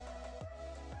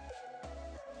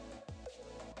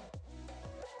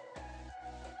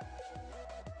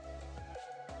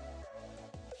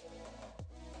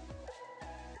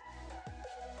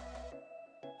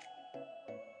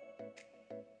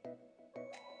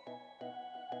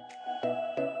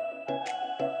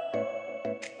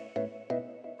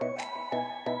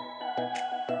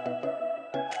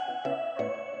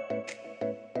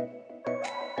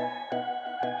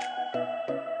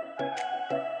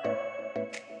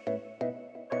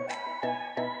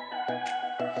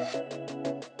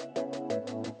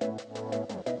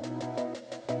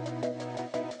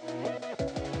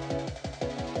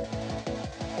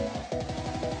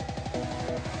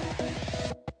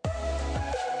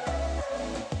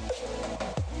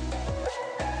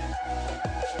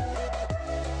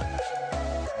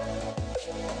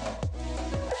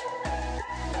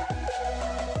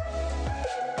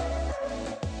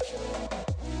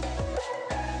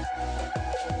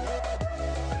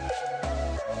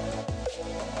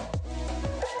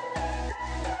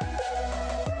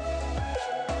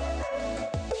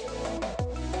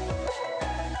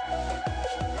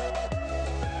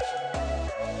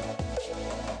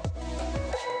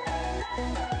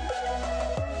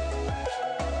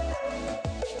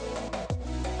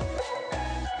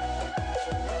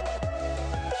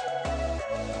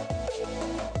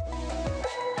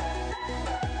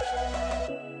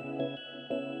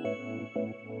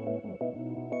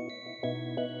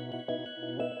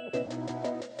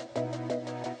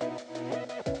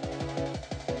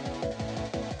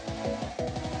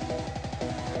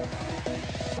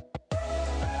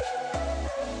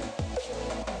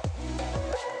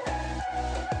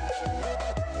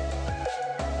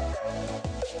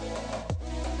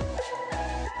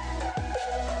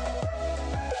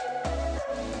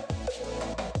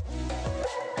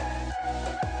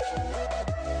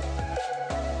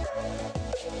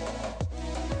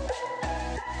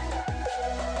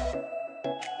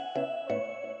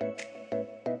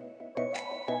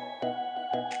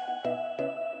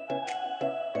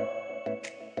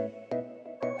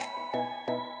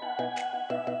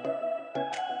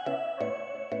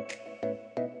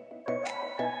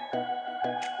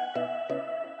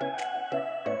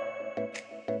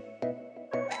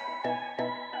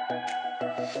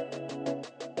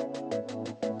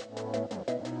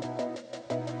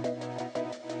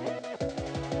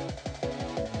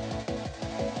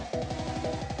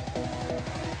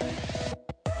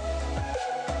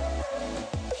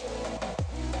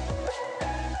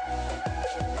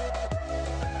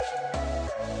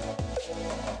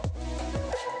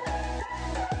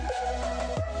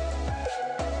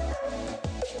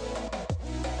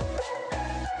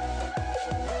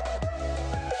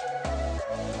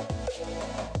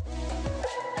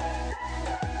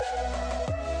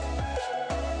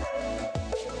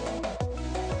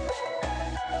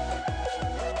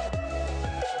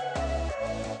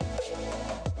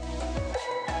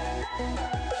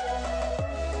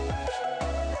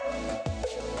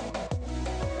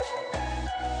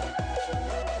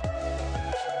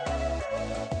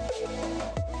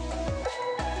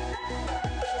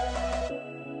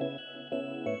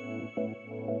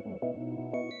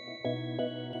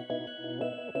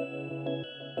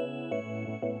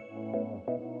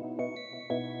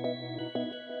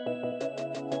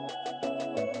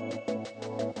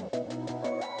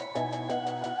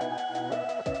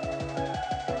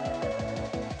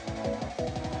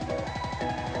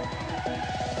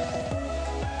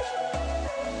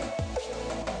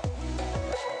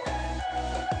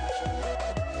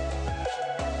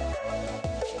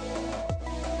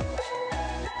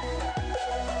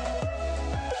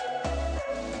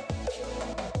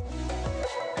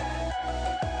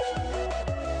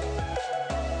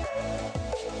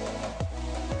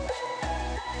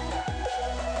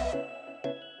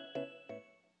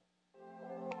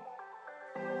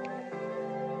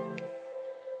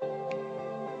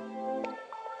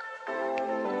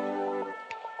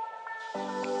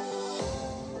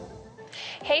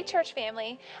Hey church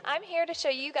family, I'm here to show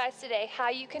you guys today how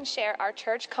you can share our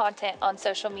church content on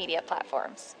social media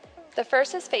platforms. The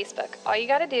first is Facebook. All you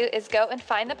gotta do is go and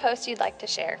find the post you'd like to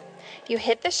share. You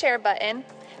hit the share button.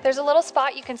 There's a little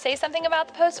spot you can say something about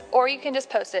the post, or you can just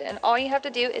post it, and all you have to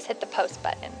do is hit the post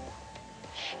button.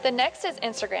 The next is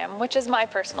Instagram, which is my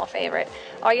personal favorite.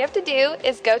 All you have to do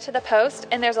is go to the post,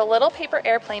 and there's a little paper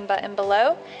airplane button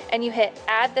below, and you hit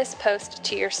add this post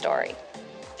to your story.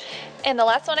 And the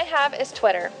last one I have is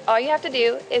Twitter. All you have to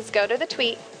do is go to the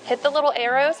tweet, hit the little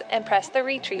arrows, and press the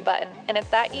retweet button, and it's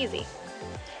that easy.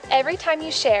 Every time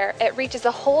you share, it reaches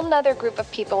a whole nother group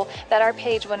of people that our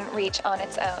page wouldn't reach on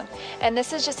its own. And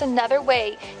this is just another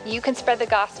way you can spread the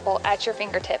gospel at your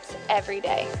fingertips every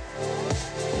day.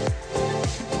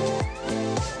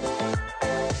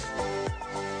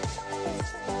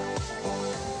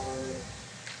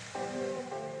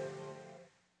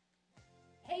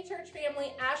 Hey church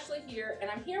family, Ashley here, and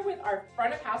I'm here with our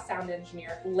front of house sound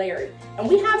engineer, Larry. And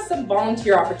we have some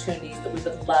volunteer opportunities that we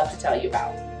would love to tell you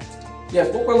about.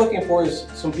 Yes, what we're looking for is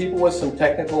some people with some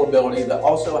technical ability that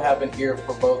also have an ear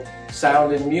for both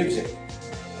sound and music.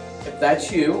 If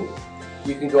that's you,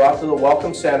 you can go out to the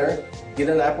Welcome Center, get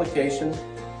an application,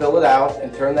 fill it out,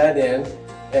 and turn that in,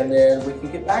 and then we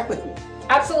can get back with you.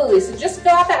 Absolutely, so just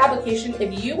fill out the application.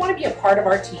 If you want to be a part of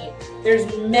our team, there's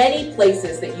many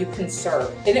places that you can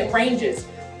serve, and it ranges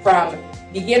from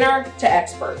beginner to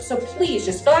expert. So please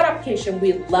just fill out an application.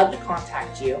 We'd love to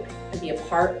contact you and be a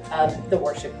part of the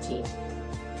worship team.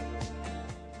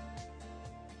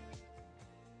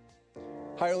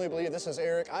 Hi, Early Believer. This is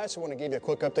Eric. I just want to give you a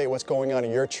quick update of what's going on in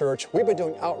your church. We've been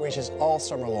doing outreaches all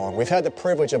summer long. We've had the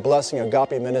privilege of blessing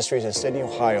Agape Ministries in Sydney,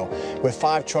 Ohio with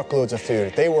 5 truckloads of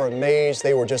food. They were amazed.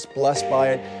 They were just blessed by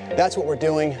it. That's what we're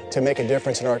doing to make a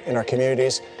difference in our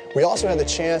communities. We also had the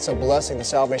chance of blessing the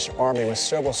Salvation Army with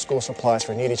several school supplies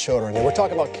for needy children. And we're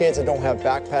talking about kids that don't have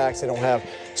backpacks, they don't have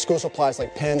school supplies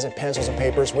like pens and pencils and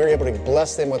papers. We were able to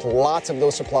bless them with lots of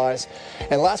those supplies.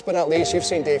 And last but not least, you've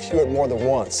seen Dave Hewitt more than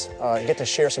once. Get to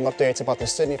share some updates about the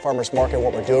Sydney Farmers Market,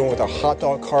 what we're doing with our hot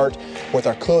dog cart, with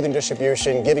our clothing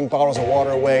distribution, giving bottles of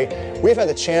water away. We've had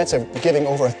the chance of giving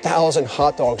over 1,000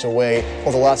 hot dogs away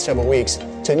over the last several weeks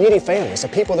to needy families, to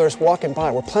people that are just walking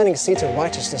by. We're planting seeds of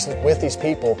righteousness with these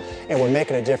people, and we're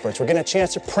making a difference. We're getting a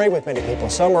chance to pray with many people.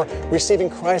 Some are receiving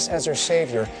Christ as their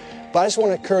Savior. But I just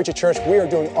want to encourage you, church, we are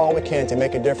doing all we can to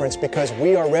make a difference because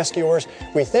we are rescuers.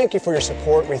 We thank you for your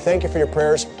support. We thank you for your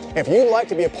prayers. If you'd like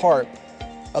to be a part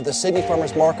of the Sydney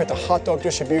Farmers Market, the hot dog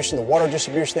distribution, the water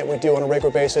distribution that we do on a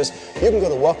regular basis, you can go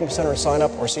to the Welcome Center and sign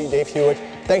up or see Dave Hewitt.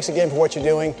 Thanks again for what you're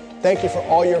doing. Thank you for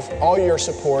all your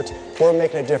support. We're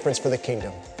making a difference for the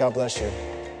kingdom. God bless you.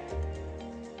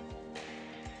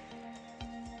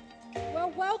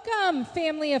 Well, welcome,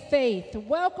 family of faith.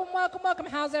 Welcome, welcome, welcome.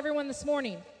 How's everyone this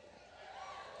morning?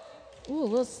 Ooh, a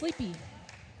little sleepy.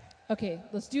 Okay,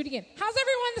 let's do it again. How's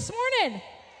everyone this morning?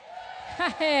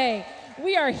 Hey,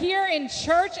 We are here in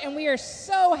church, and we are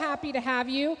so happy to have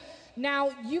you.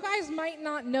 Now, you guys might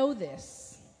not know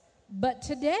this, but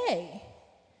today,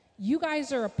 you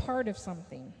guys are a part of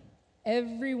something.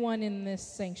 Everyone in this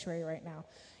sanctuary right now.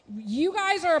 You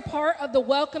guys are a part of the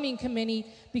welcoming committee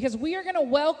because we are going to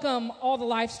welcome all the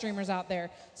live streamers out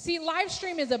there. See, live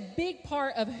stream is a big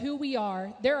part of who we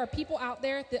are. There are people out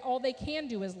there that all they can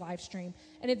do is live stream,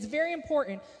 and it's very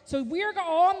important. So we are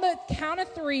on the count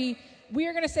of 3. We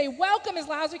are going to say welcome as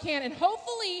loud as we can, and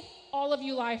hopefully all of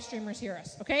you live streamers hear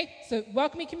us, okay? So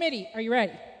welcoming committee, are you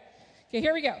ready? Okay,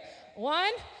 here we go.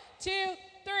 1, 2,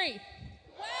 3.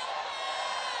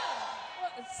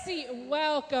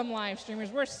 Welcome, live streamers.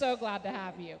 We're so glad to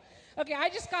have you. Okay, I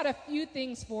just got a few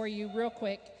things for you real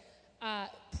quick.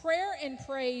 Prayer and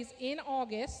praise in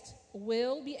August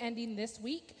will be ending this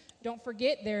week. Don't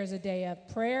forget, there is a day of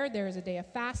prayer, there is a day of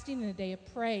fasting, and a day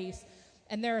of praise.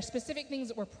 And there are specific things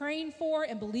that we're praying for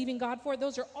and believing God for.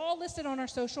 Those are all listed on our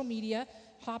social media.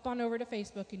 Hop on over to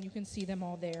Facebook, and you can see them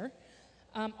all there.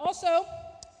 Also,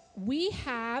 we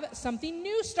have something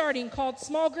new starting called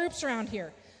small groups around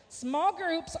here. Small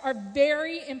groups are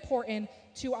very important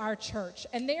to our church,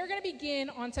 and they are going to begin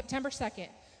on September 2nd.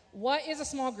 What is a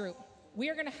small group? We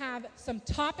are going to have some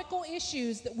topical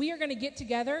issues that we are going to get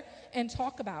together and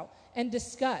talk about and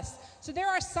discuss. So there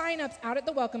are sign-ups out at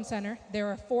the Welcome Center. There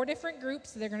are 4 different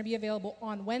groups that are going to be available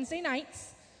on Wednesday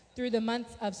nights through the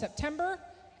months of September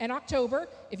and October.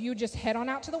 If you would just head on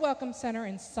out to the Welcome Center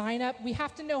and sign up. We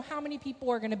have to know how many people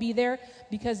are going to be there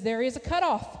because there is a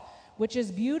cutoff, which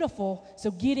is beautiful. So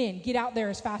get out there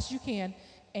as fast as you can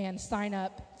and sign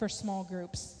up for small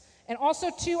groups. And also,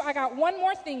 too, I got one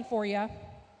more thing for you.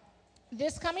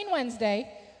 This coming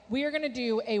Wednesday, we are going to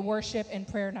do a worship and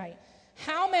prayer night.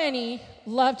 How many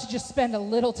love to just spend a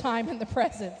little time in the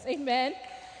presence? Amen?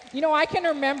 You know, I can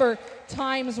remember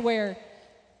times where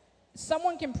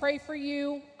someone can pray for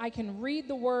you, I can read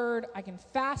the word, I can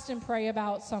fast and pray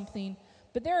about something,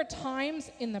 but there are times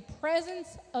in the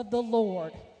presence of the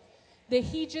Lord that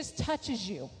he just touches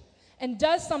you and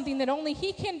does something that only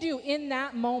he can do in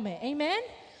that moment. Amen?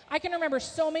 I can remember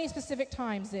so many specific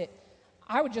times that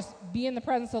I would just be in the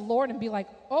presence of the Lord and be like,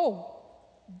 oh,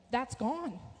 that's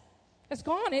gone. It's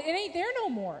gone. It ain't there no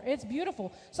more. It's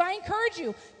beautiful. So I encourage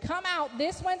you, come out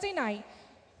this Wednesday night.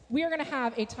 We are going to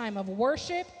have a time of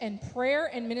worship and prayer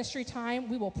and ministry time.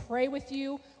 We will pray with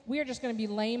you. We are just going to be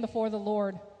laying before the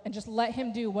Lord and just let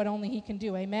him do what only he can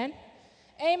do. Amen?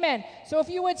 Amen. So if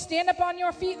you would stand up on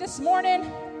your feet this morning.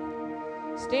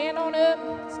 Stand on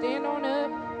up. Stand on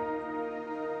up.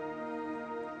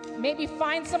 Maybe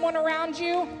find someone around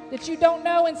you that you don't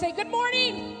know and say, good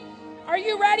morning. Are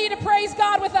you ready to praise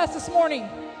God with us this morning?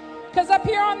 Because up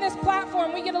here on this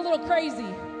platform, we get a little crazy.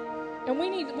 And we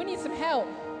need some help.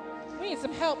 We need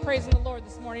some help praising the Lord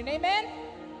this morning. Amen?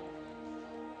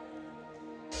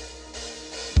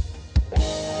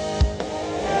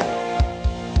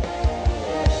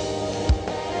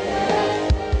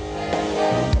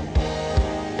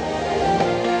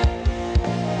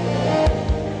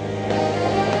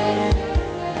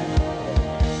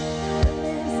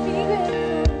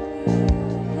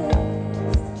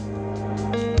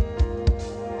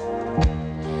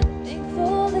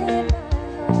 Thankful in my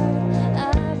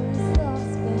heart, I was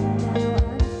lost, but now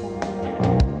I'm found.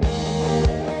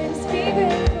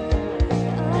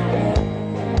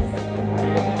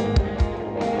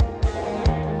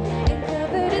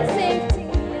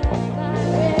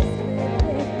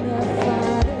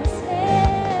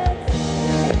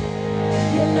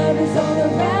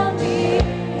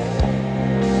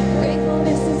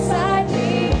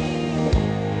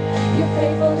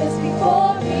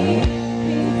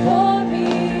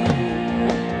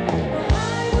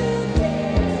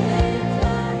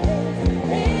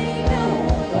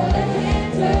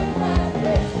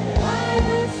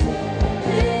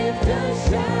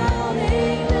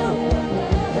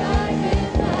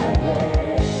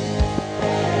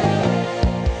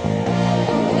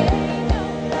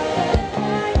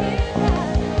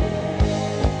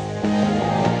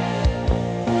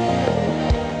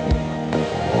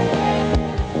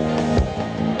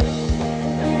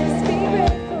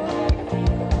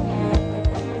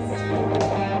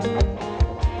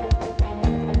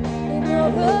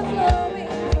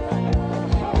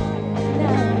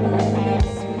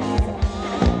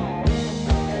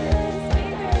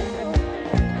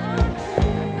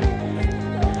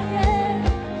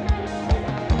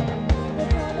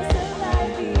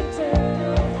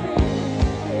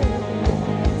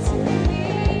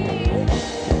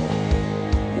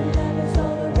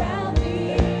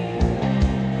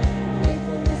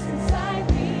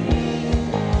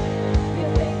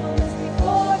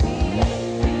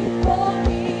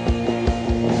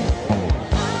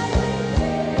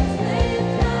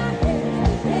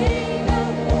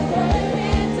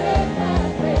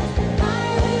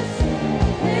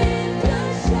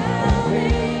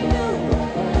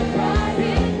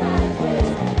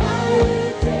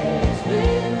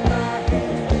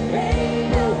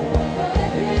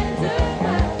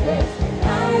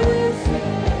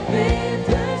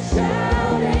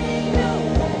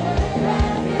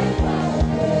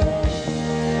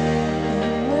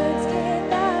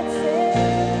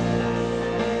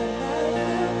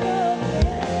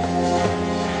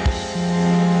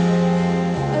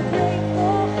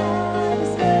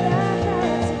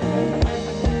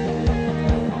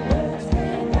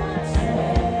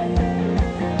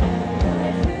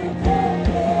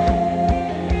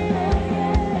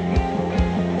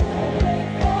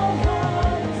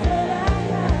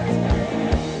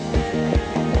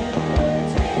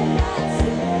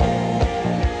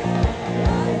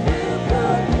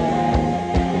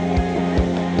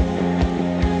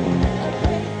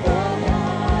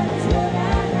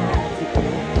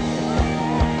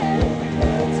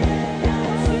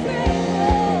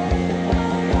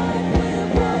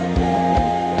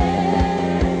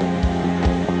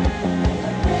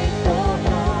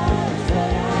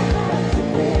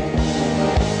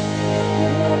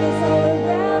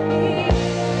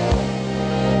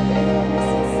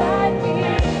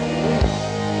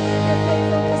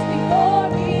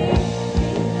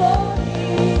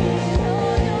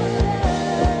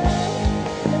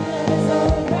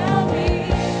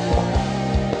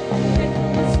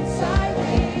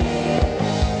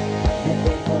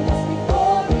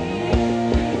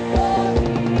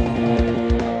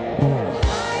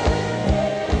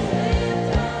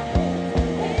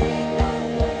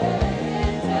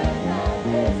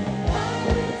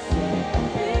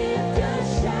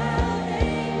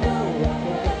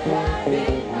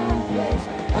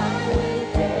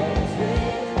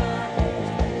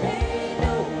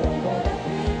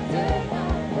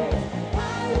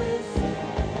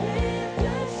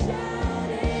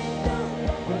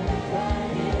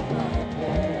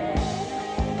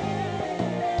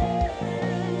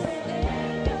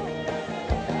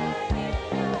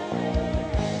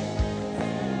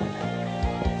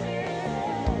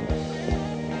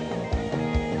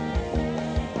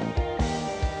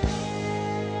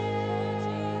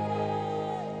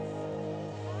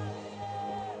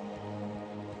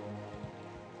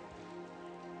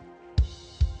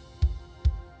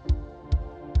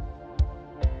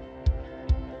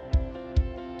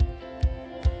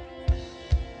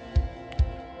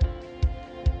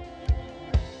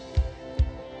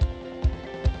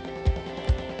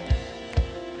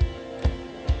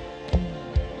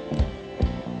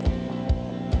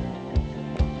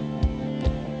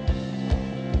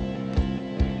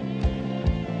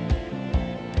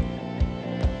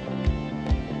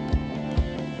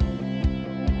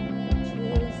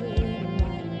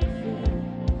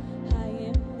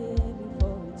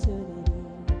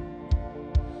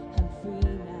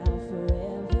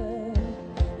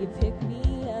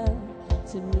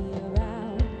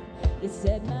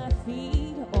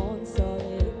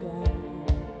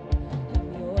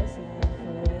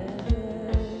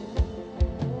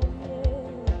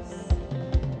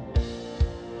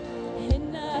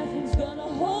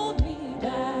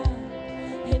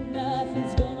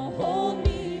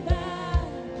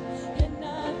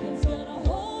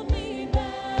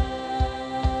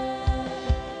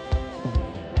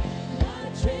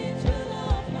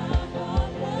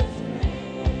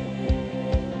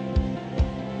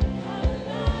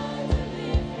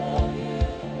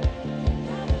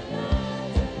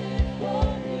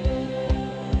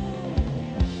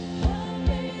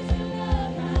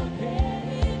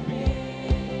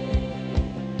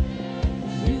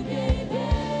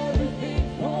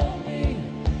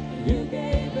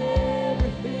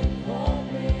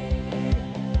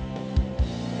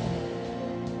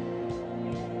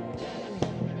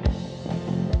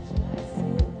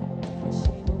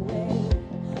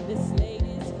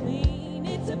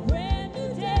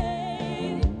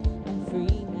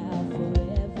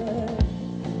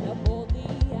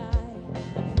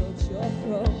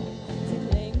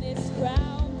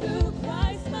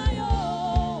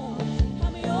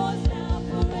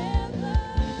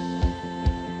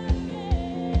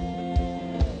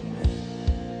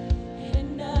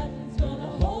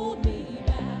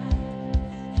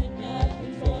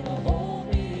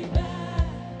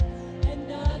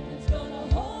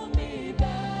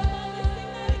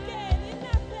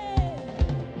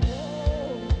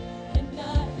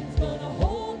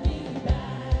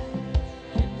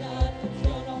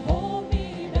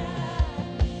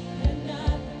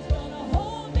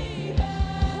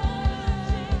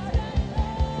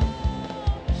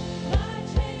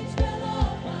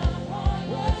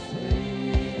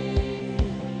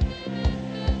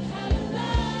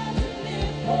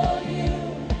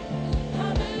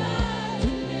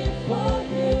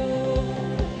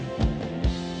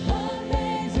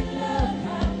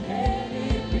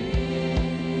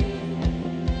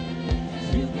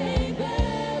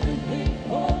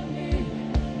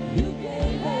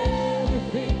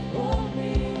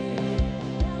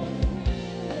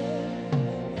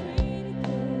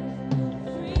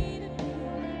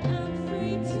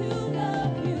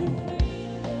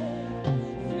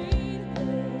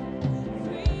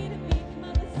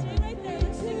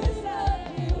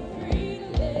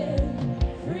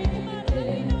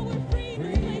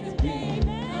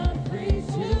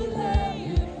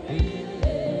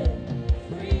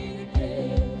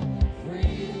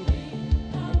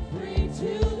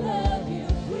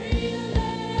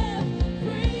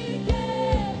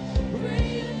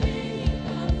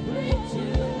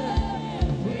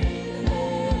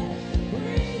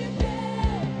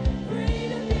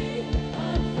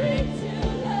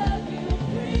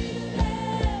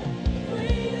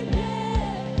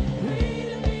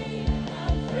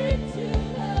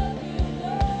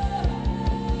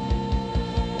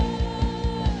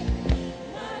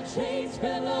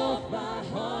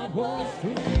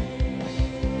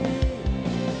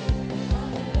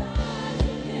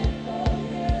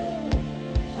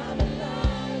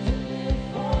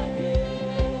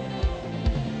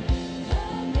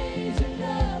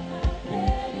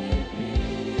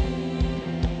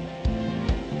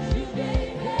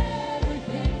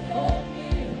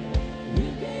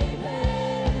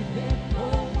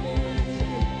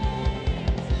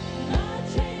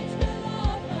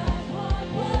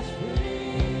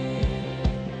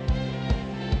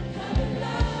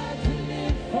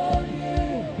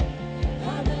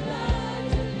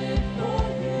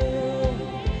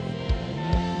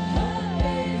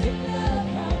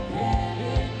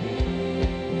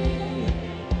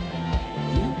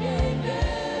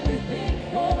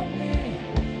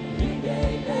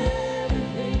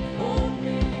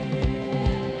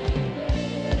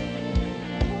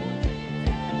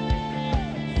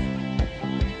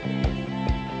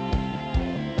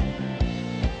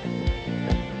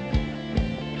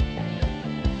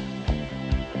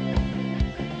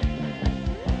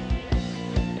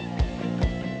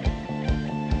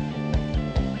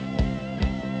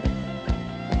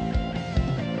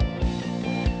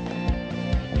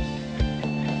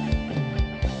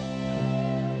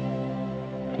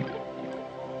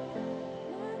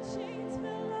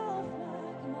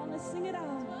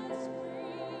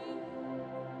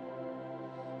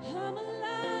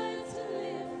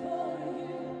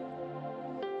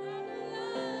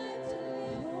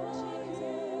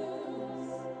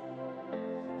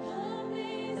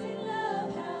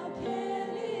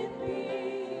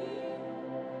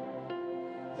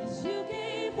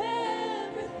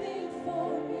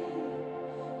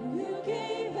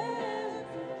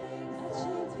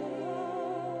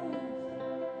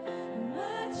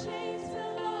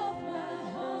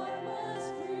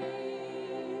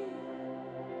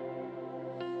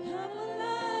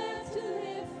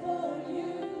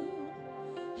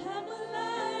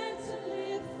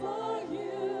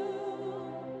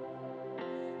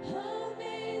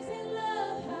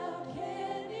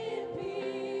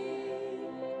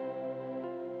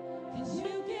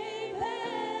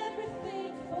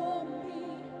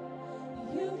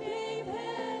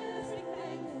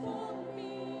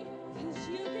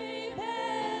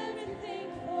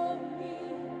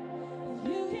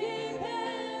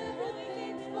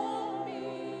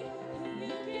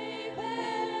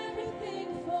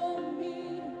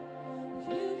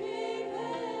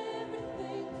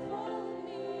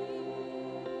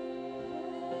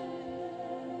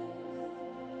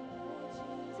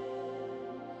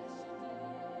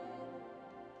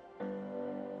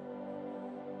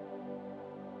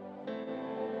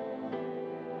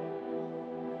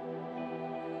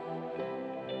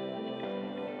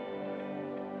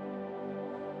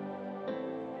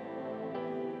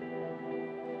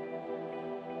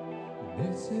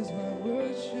 This is my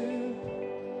worship.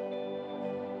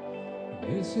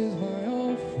 This is my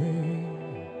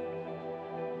offering.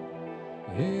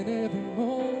 In every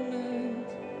moment,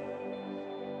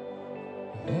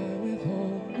 I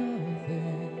withhold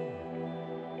nothing.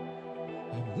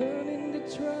 I'm learning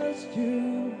to trust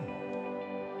you,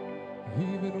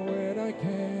 even when I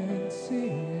can't see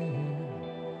it.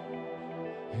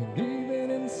 And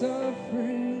even in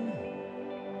suffering,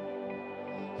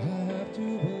 I have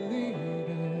to believe it.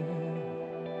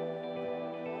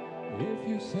 If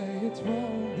you say it's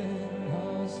wrong, then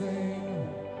I'll say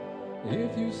no.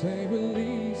 If you say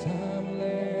release, I'm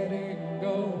letting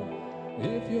go.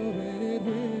 If you're in it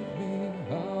with me,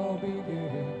 I'll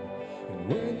begin. And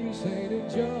when you say to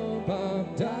jump,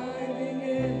 I'm diving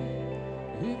in.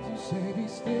 If you say be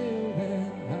still,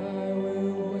 then I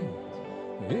will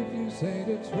wait. If you say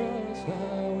to trust,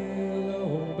 I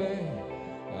will obey.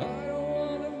 I don't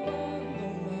want to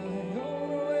follow my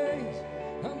own ways.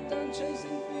 I'm done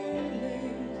chasing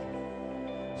feelings.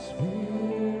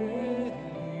 Spirit,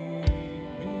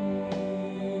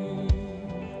 lead me.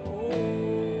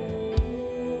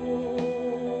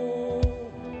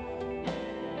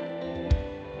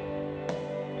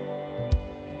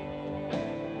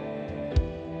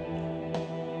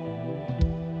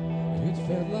 It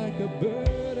felt like a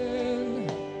burden,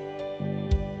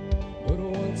 but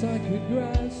once I could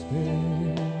grasp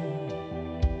it,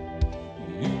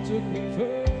 you took me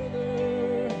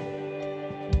further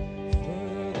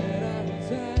than I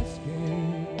was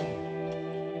asking.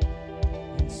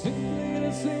 And simply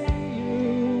to see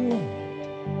you,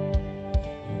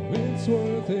 it's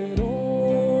worth it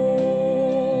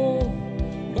all.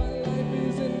 My life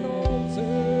is an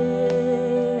altar.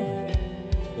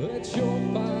 Let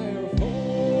your fire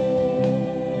fall.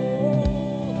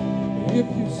 If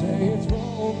you say it's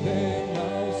wrong, then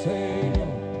I'll say no.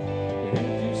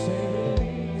 If you say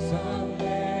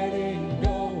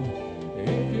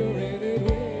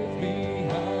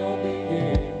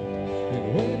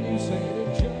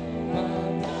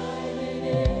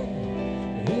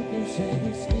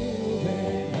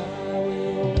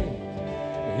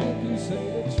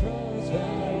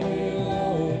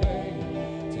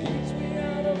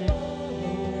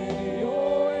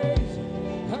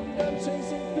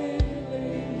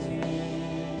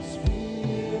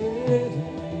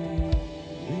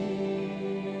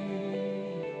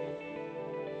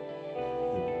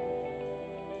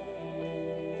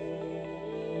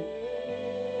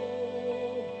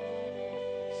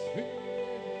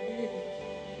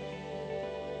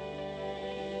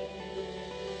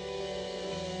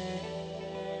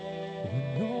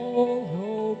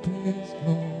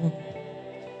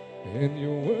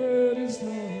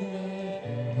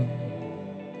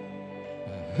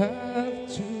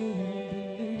have to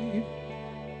believe.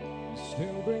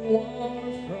 Still bring water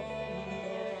from the rock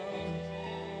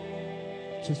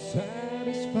to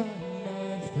satisfy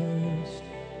my thirst,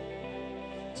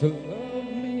 to love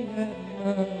me at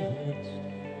my worst,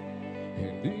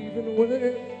 and even when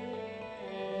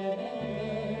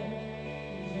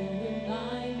you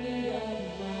remind me of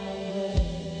my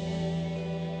way.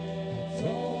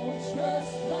 Don't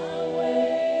trust my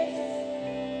ways,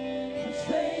 I'm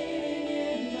trading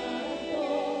in my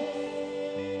thoughts.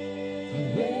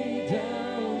 I lay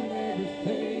down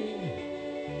everything,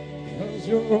 'cause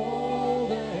you're all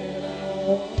that I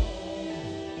want.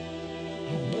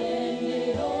 I've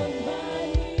landed on my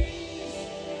knees,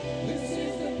 this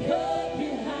is the cup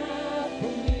you have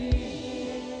for me.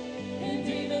 And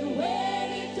even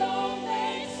when it don't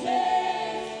make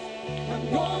sense,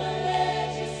 I'm gonna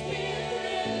let your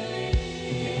spirit lead.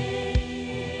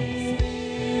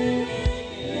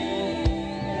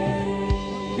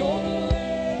 I'm gonna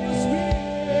let your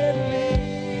spirit lead.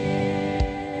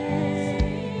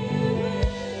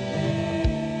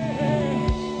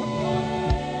 I'm gonna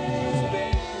let your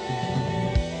spirit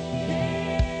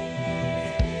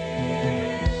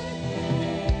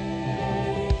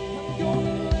I'm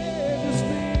gonna let your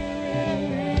spirit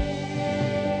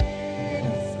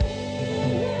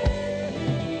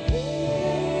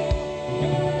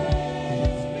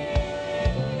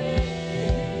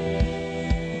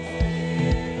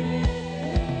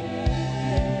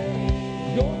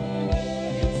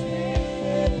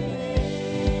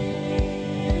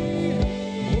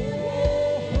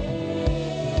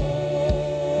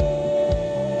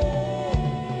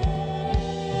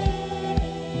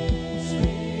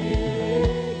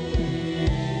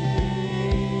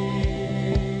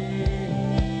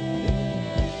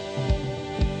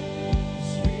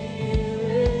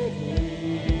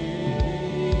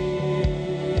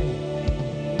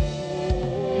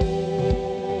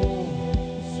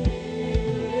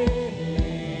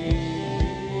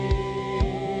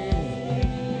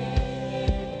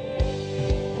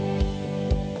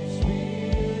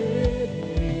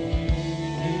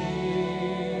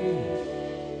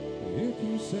If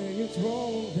you say it's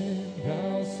wrong, then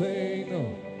I'll say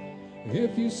no.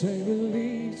 If you say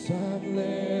release, I'm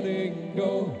letting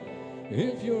go.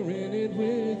 If you're in it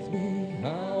with me,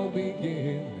 I'll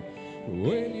begin.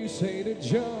 When you say to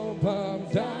jump, I'm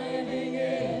diving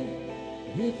in.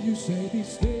 If you say be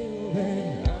still,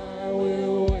 then I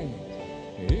will wait.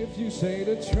 If you say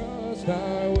to trust,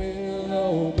 I will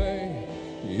obey.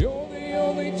 You're the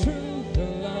only truth, the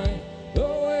light, the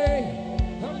way.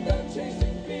 I'm done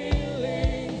chasing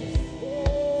feelings.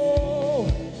 Oh,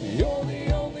 you're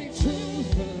the only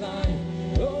truth, the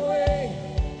light, the way.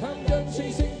 I'm done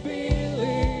chasing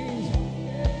feelings.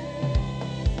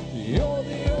 You're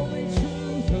the only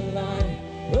truth, the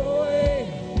light, the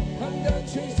way. I'm done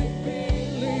chasing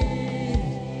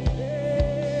feelings.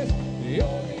 Yes,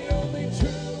 you're the only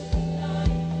truth, the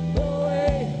light, the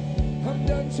way. I'm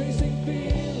done chasing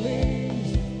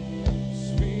feelings.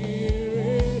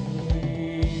 Spirit,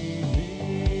 lead me.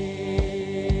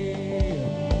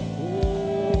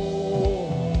 Oh,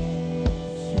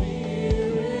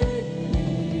 Spirit,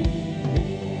 lead me.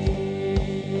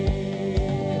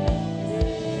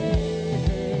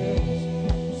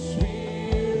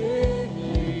 Spirit,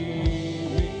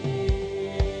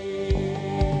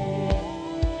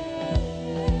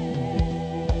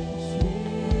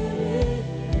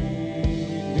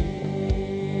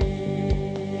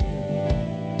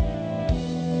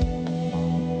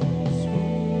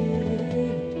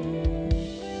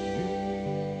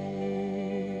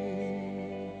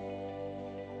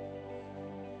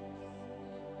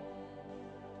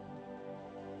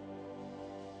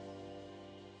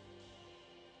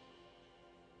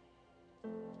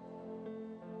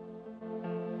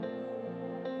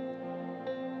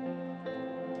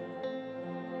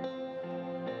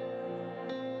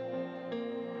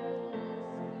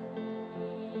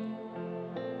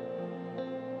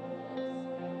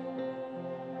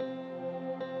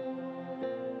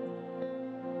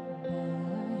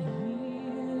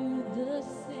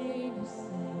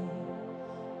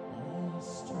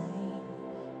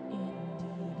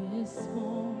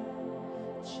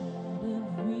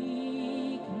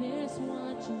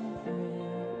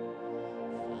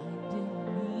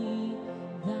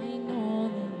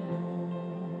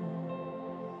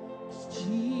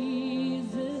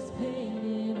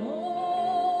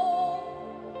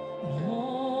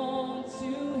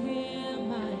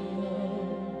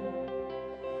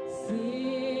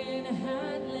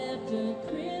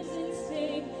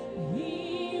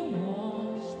 He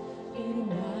washed it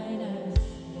white as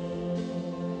snow.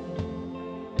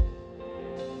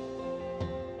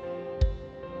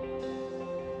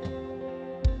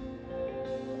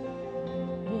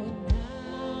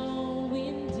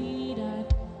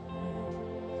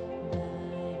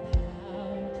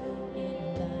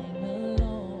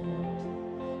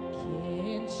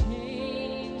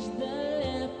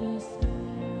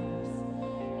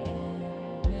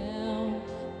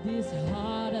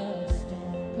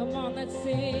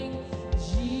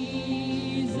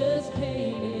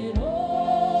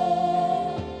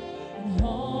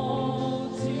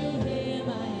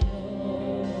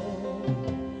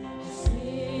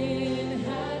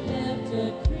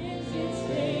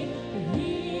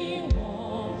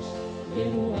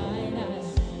 in white I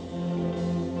see.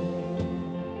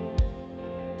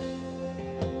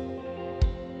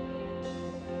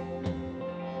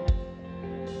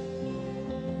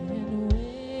 And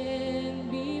when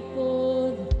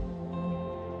before the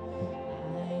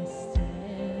throne I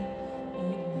stand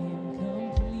in Him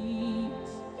complete,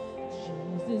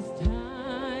 Jesus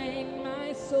tying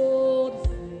my soul to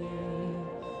save,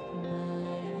 my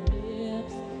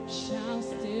lips shall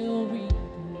still repeat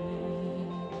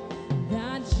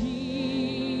that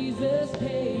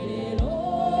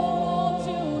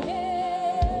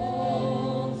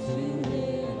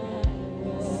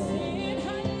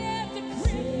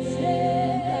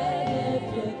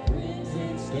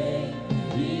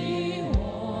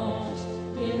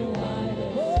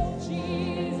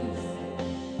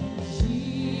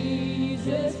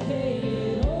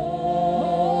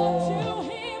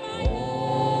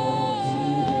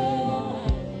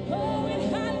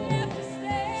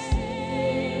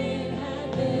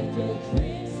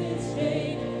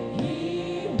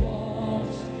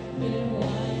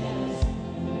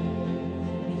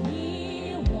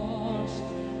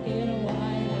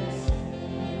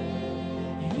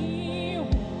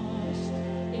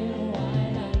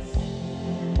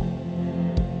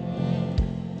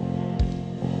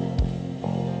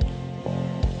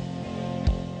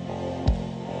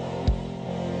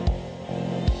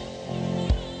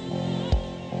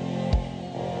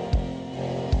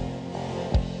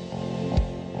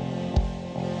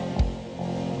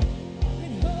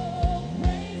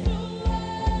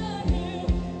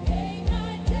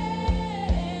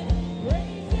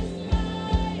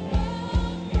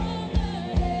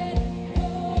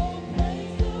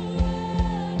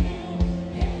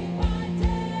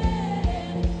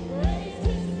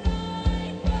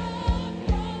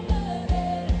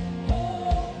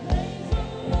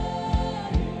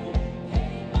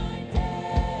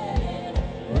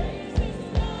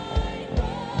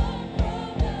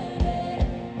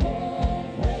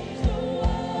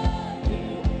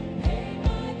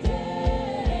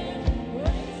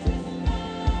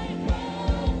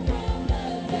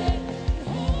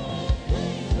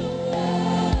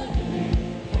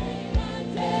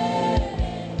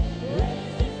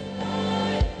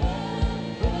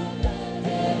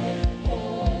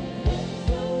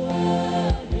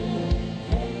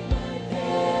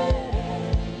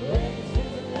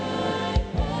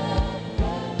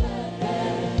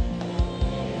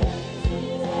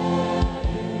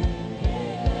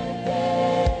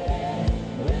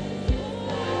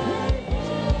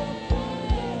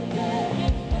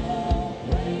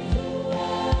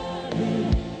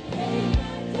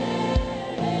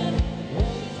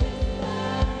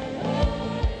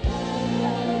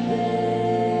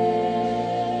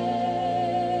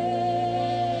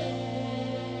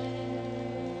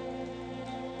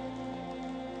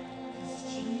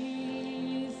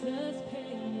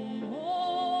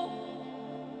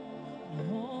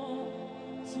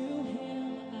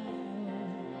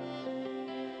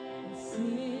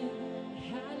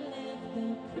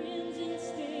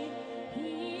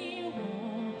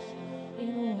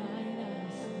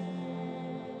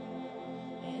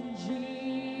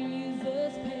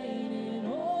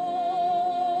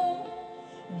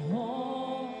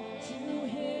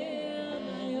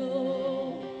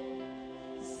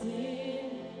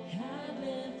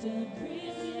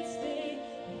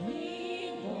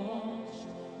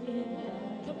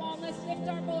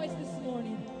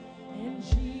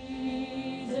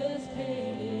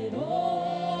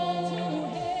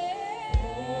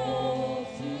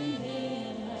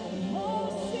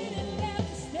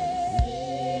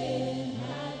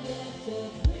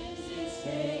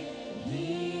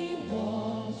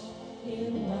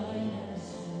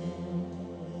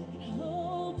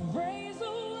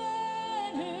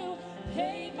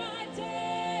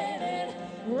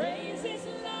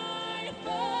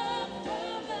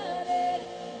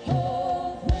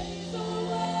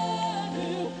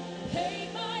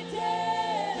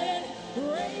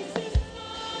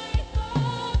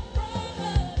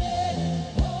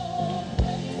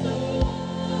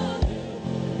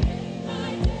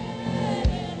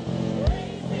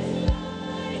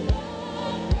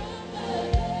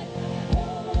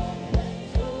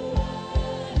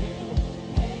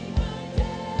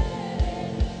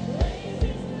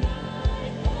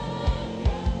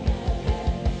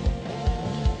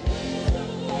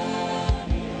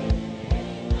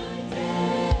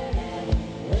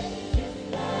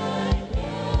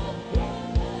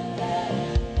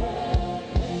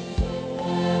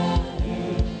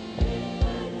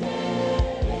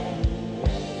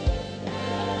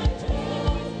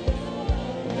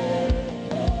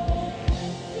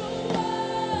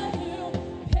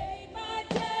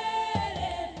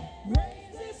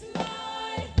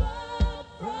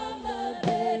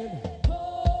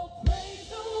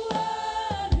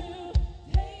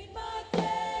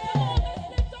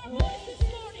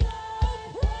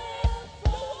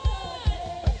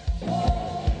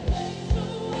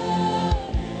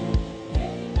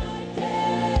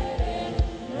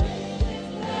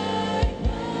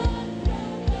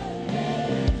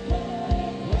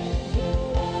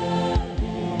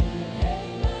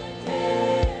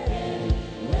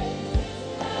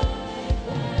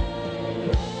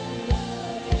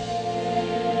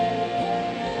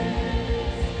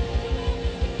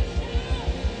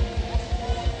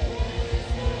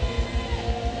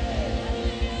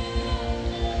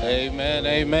Amen,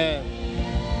 amen.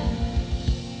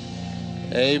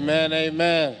 Amen,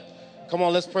 amen. Come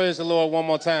on, let's praise the Lord one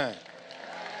more time.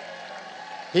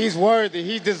 He's worthy.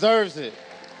 He deserves it.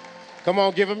 Come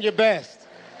on, give him your best.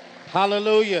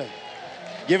 Hallelujah.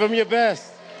 Give him your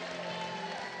best.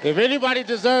 If anybody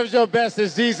deserves your best,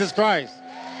 it's Jesus Christ.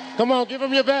 Come on, give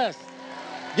him your best.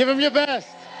 Give him your best.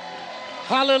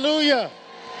 Hallelujah.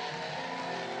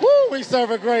 Woo, we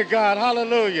serve a great God.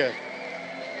 Hallelujah.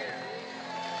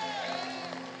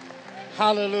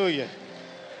 Hallelujah.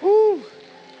 Woo.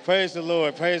 Praise the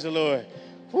Lord. Praise the Lord.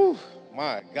 Woo.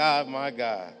 My God, my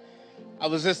God. I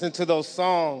was listening to those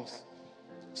songs,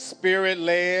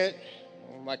 spirit-led.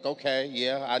 I'm like, okay,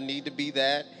 yeah, I need to be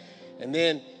that. And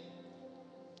then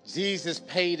Jesus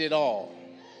paid it all.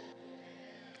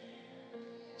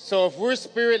 So if we're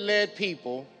spirit-led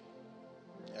people,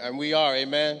 and we are,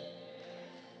 amen,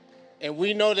 and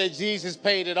we know that Jesus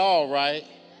paid it all, right,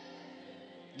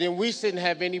 then we shouldn't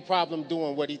have any problem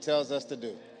doing what he tells us to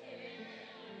do.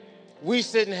 We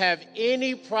shouldn't have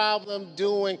any problem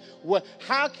doing what.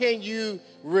 How can you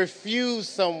refuse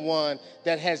someone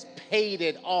that has paid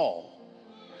it all?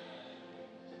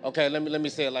 Okay, let me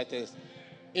say it like this.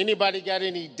 Anybody got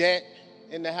any debt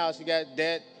in the house? You got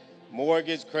debt?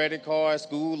 Mortgage, credit card,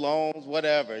 school loans,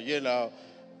 whatever,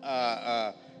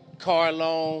 car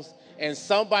loans, and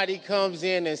somebody comes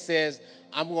in and says,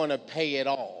 I'm going to pay it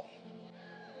all.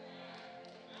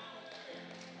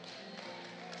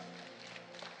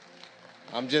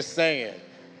 I'm just saying,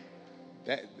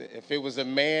 that if it was a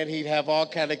man, he'd have all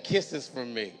kind of kisses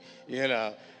from me,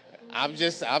 I'm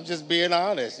just being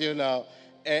honest,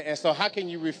 And so how can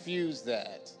you refuse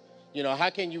that? How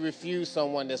can you refuse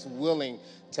someone that's willing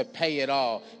to pay it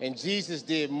all? And Jesus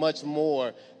did much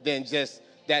more than just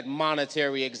that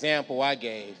monetary example I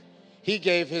gave. He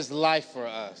gave his life for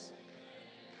us.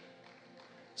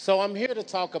 So I'm here to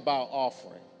talk about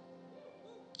offering.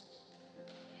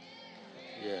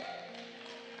 Yeah.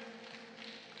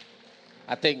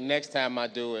 I think next time I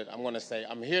do it, I'm going to say,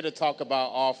 I'm here to talk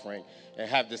about offering and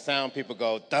have the sound people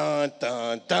go, dun,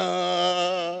 dun,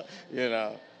 dun,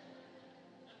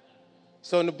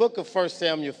 So in the book of 1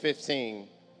 Samuel 15,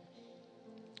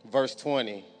 verse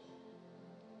 20,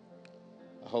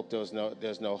 I hope there's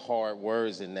no hard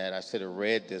words in that. I should have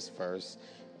read this verse,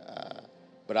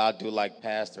 but I'll do like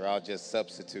Pastor. I'll just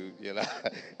substitute,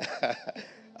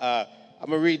 I'm going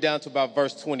to read down to about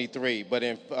verse 23, but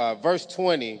in verse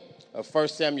 20 of 1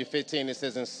 Samuel 15, it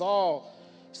says, And Saul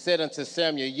said unto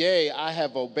Samuel, Yea, I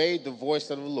have obeyed the voice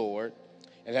of the Lord,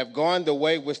 and have gone the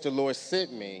way which the Lord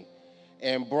sent me,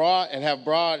 and have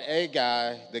brought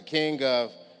Agag, the king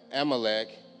of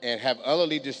Amalek, and have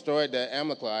utterly destroyed the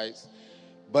Amalekites.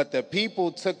 But the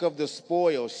people took of the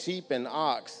spoil sheep and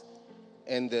ox,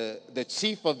 and the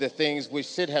chief of the things which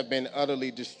should have been utterly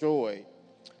destroyed,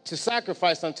 to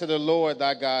sacrifice unto the Lord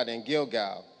thy God in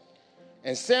Gilgal.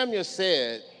 And Samuel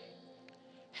said,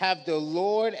 Have the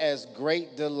Lord as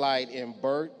great delight in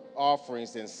burnt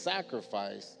offerings and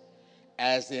sacrifice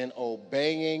as in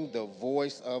obeying the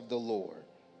voice of the Lord.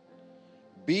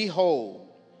 Behold,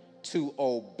 to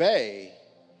obey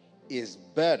is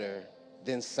better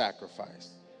than sacrifice,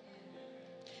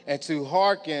 and to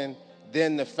hearken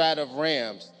than the fat of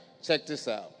rams. Check this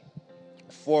out.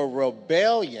 For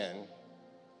rebellion,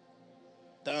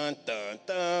 dun, dun,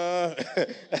 dun,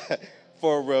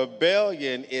 for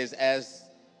rebellion is as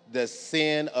the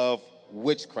sin of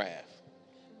witchcraft,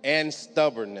 and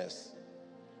stubbornness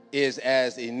is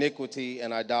as iniquity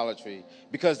and idolatry.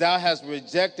 Because thou hast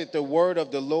rejected the word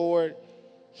of the Lord,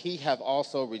 he have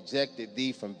also rejected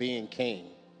thee from being king.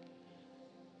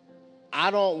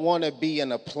 I don't want to be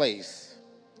in a place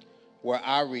where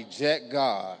I reject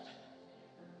God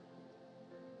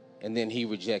and then he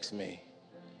rejects me.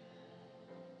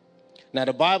 Now,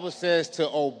 the Bible says to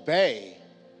obey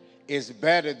is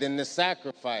better than the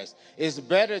sacrifice. It's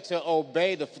better to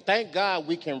obey. Thank God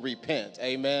we can repent.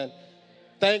 Amen.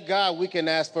 Thank God we can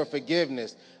ask for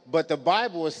forgiveness. But the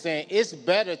Bible is saying it's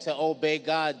better to obey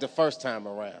God the first time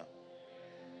around.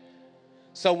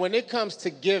 So when it comes to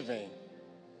giving,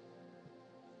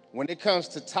 when it comes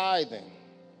to tithing,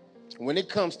 when it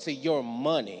comes to your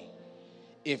money,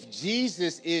 if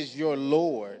Jesus is your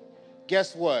Lord,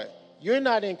 guess what? You're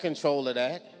not in control of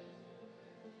that.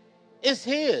 It's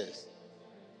his.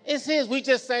 It's his. We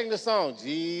just sang the song,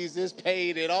 Jesus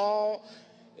paid it all,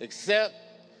 except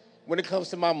when it comes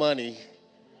to my money.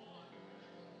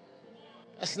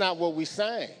 That's not what we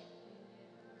sang.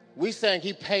 We sang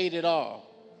he paid it all.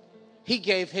 He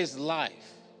gave his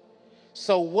life.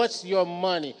 So what's your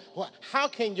money? How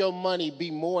can your money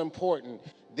be more important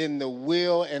than the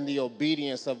will and the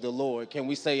obedience of the Lord? Can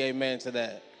we say amen to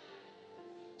that?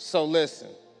 So listen,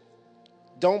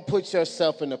 don't put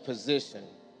yourself in a position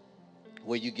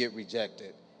where you get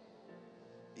rejected.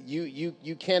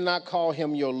 You cannot call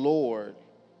him your Lord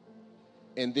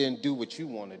and then do what you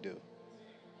want to do.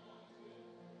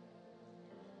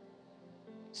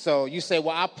 So you say,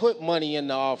 well, I put money in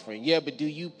the offering. Yeah, but do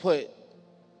you put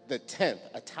the 10th,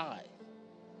 a tithe?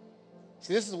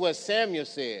 See, this is what Samuel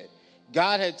said.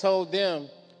 God had told them,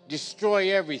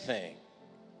 destroy everything.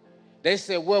 They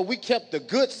said, well, we kept the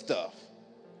good stuff.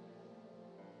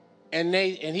 And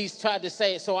he's tried to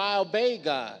say, so I obeyed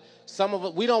God. Some of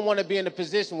us, we don't want to be in a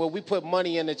position where we put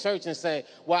money in the church and say,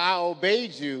 well, I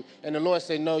obeyed you. And the Lord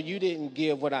said, no, you didn't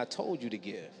give what I told you to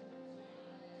give.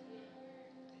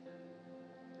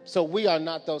 So we are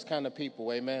not those kind of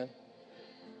people, amen?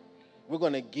 We're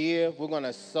going to give. We're going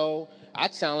to sow. I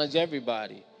challenge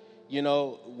everybody. You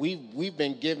know, we've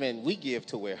been given, we give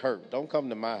to where it hurt. Don't come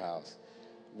to my house.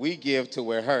 We give to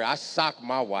where it hurt. I shock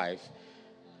my wife.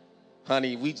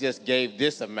 Honey, we just gave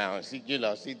this amount. She,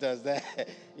 she does that.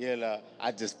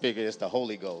 I just figured it's the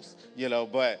Holy Ghost,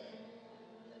 but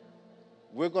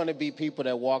we're going to be people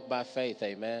that walk by faith,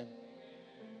 amen?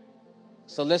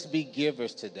 So let's be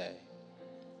givers today.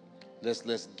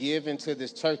 Let's give into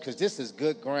this church because this is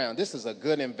good ground. This is a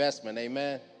good investment,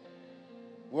 amen?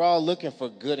 We're all looking for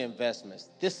good investments.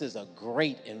 This is a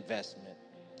great investment.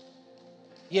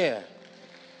 Yeah.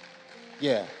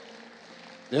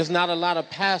 There's not a lot of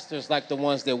pastors like the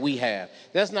ones that we have.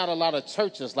 There's not a lot of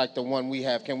churches like the one we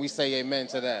have. Can we say amen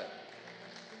to that?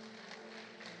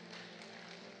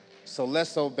 So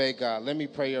let's obey God. Let me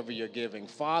pray over your giving.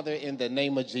 Father, in the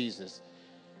name of Jesus,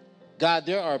 God,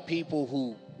 there are people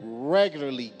who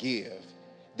regularly give.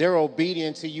 They're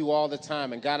obedient to you all the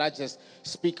time. And God, I just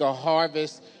speak a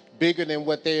harvest bigger than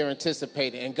what they are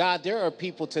anticipating. And God, there are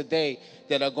people today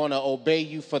that are going to obey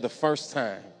you for the first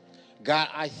time. God,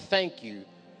 I thank you.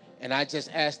 And I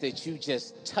just ask that you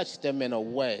just touch them in a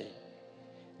way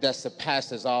that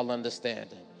surpasses all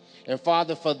understanding. And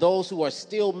Father, for those who are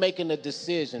still making a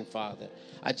decision, Father,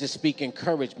 I just speak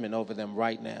encouragement over them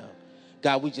right now.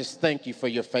 God, we just thank you for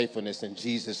your faithfulness in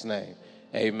Jesus' name.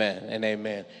 Amen and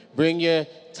amen. Bring your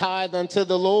tithe unto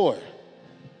the Lord.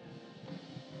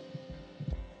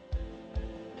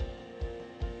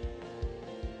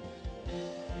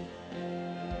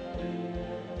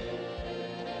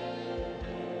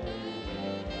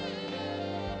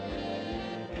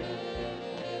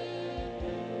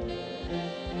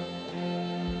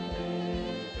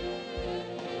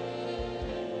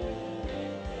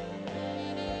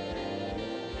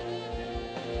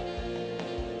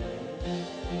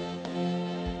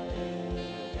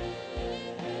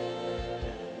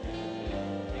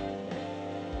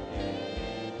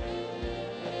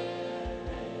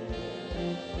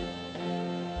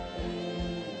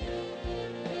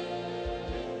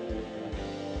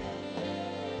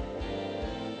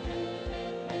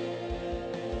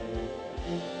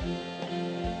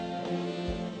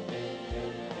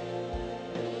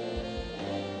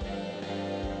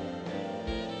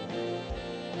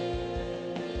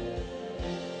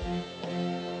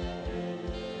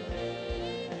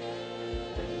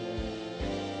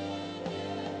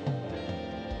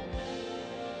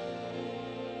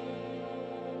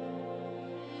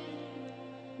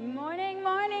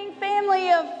 Morning,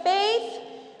 family of faith.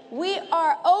 We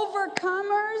are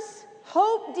overcomers,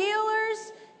 hope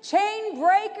dealers, chain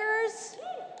breakers.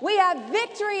 We have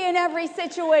victory in every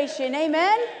situation.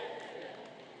 Amen.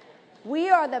 We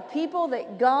are the people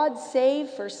that God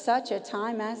saved for such a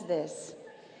time as this.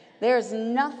 There's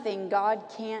nothing God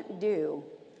can't do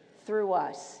through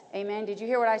us. Amen. Did you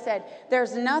hear what I said?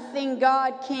 There's nothing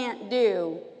God can't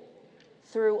do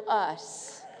through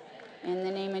us. In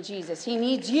the name of Jesus. He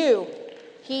needs you.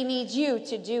 He needs you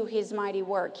to do his mighty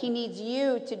work. He needs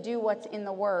you to do what's in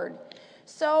the word.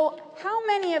 So how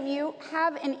many of you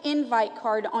have an invite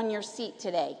card on your seat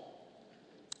today?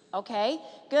 Okay,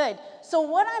 good. So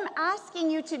what I'm asking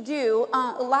you to do,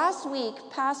 last week,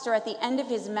 Pastor, at the end of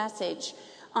his message,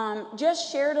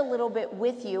 just shared a little bit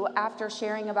with you after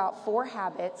sharing about 4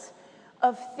 habits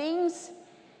of things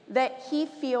that he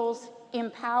feels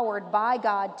empowered by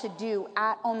God to do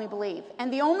at Only Believe.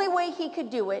 And the only way he could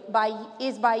do it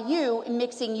is by you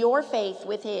mixing your faith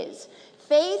with his.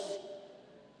 Faith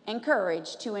and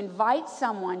courage to invite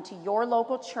someone to your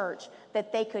local church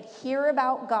that they could hear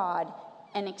about God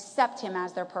and accept him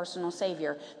as their personal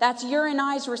Savior. That's your and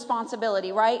I's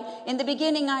responsibility, right? In the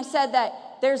beginning, I said that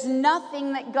there's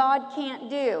nothing that God can't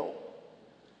do.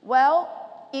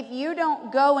 Well, if you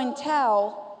don't go and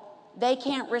tell, they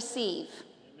can't receive.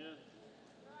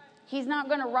 He's not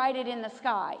going to write it in the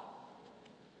sky.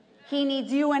 He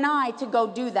needs you and I to go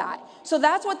do that. So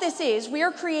that's what this is. We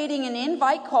are creating an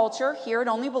invite culture here at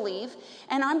Only Believe.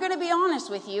 And I'm going to be honest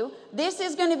with you. This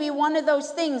is going to be one of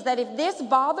those things that if this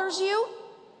bothers you,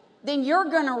 then you're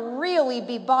going to really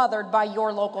be bothered by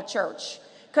your local church.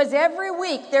 Because every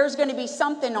week there's going to be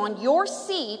something on your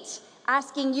seat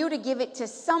asking you to give it to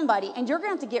somebody. And you're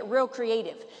going to have to get real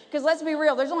creative. Because let's be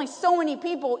real, there's only so many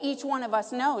people each one of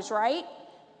us knows, right?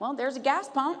 Well, there's a gas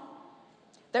pump.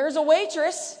 There's a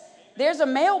waitress. There's a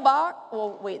mailbox.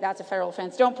 Well, wait, that's a federal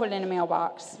offense. Don't put it in a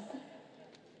mailbox.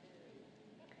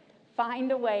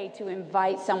 Find a way to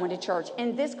invite someone to church.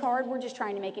 And this card, we're just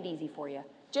trying to make it easy for you.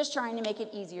 Just trying to make it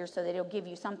easier so that it'll give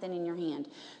you something in your hand.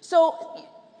 So,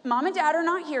 Mom and Dad are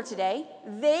not here today.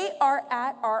 They are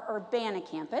at our Urbana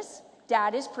campus.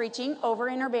 Dad is preaching over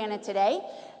in Urbana today,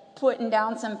 putting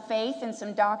down some faith and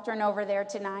some doctrine over there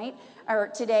tonight. Or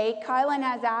today, Kylan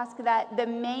has asked that the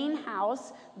main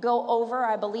house go over,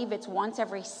 I believe it's once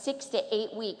every 6 to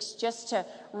 8 weeks, just to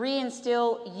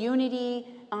reinstill unity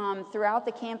throughout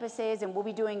the campuses. And we'll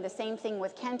be doing the same thing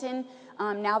with Kenton.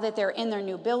 Now that they're in their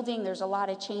new building, there's a lot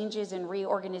of changes and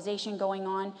reorganization going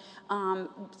on.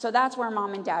 So that's where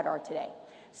Mom and Dad are today.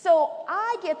 So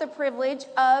I get the privilege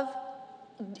of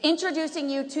introducing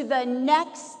you to the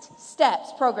Next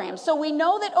Steps program. So we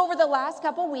know that over the last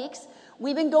couple weeks,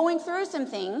 we've been going through some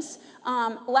things.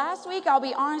 Last week, I'll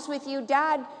be honest with you,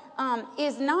 Dad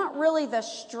is not really the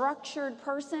structured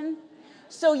person.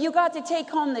 So you got to take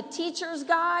home the teacher's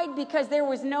guide because there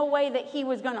was no way that he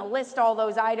was going to list all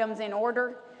those items in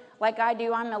order like I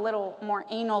do. I'm a little more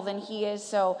anal than he is,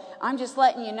 so I'm just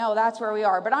letting you know that's where we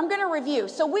are. But I'm going to review.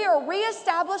 So we are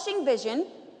reestablishing vision,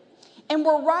 and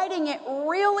we're writing it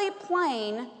really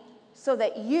plain so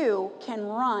that you can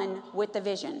run with the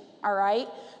vision, all right?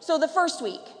 So the first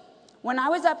week, when I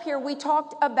was up here, we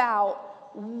talked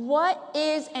about what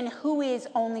is and who is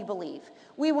Only Believe.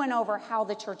 We went over how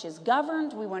the church is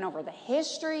governed. We went over the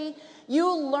history.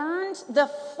 You learned the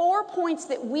 4 points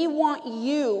that we want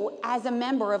you as a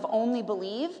member of Only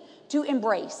Believe to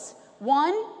embrace.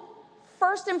 1,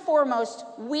 first and foremost,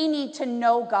 we need to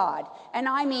know God. And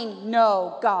I mean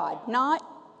know God, not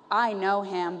I know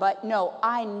him, but no,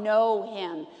 I know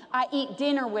him. I eat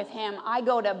dinner with him. I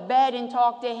go to bed and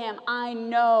talk to him. I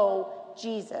know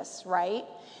Jesus, right?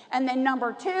 And then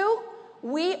number 2,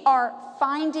 we are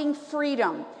finding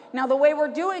freedom. Now, the way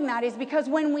we're doing that is because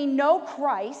when we know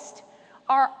Christ,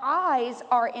 our eyes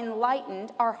are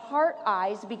enlightened, our heart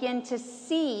eyes begin to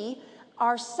see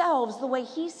ourselves the way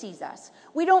he sees us.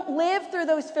 We don't live through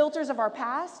those filters of our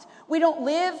past. We don't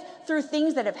live through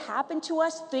things that have happened to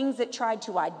us, things that tried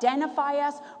to identify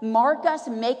us, mark us,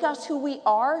 make us who we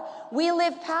are. We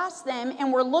live past them,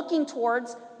 and we're looking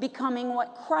towards becoming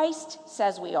what Christ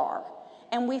says we are.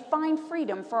 And we find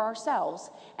freedom for ourselves.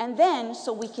 And then,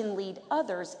 so we can lead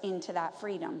others into that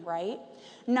freedom, right?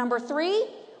 Number 3,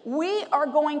 we are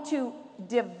going to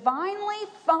divinely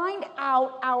find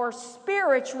out our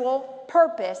spiritual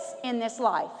purpose in this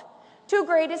life. 2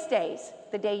 greatest days,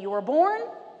 the day you were born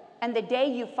and the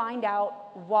day you find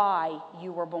out why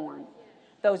you were born.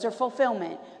 Those are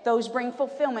fulfillment. Those bring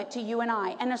fulfillment to you and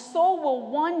I. And a soul will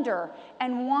wander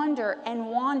and wander and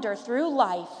wander through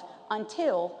life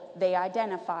until they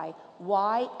identify,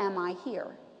 why am I here?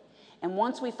 And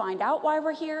once we find out why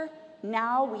we're here,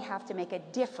 now we have to make a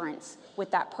difference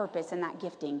with that purpose and that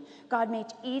gifting. God made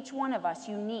each one of us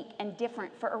unique and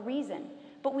different for a reason.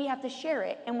 But we have to share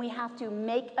it, and we have to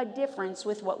make a difference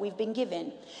with what we've been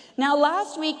given. Now,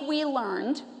 last week we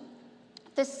learned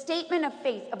the statement of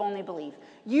faith of Only Believe.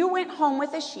 You went home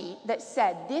with a sheet that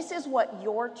said, this is what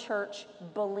your church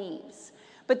believes.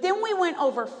 But then we went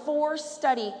over 4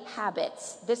 study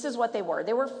habits. This is what they were.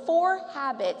 There were 4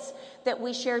 habits that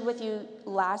we shared with you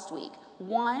last week.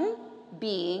 1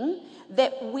 being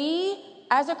that we,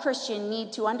 as a Christian,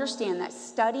 need to understand that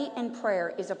study and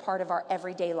prayer is a part of our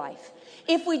everyday life.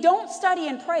 If we don't study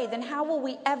and pray, then how will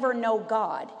we ever know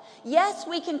God? Yes,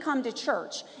 we can come to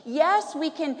church. Yes, we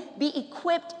can be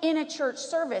equipped in a church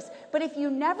service. But if you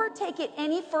never take it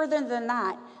any further than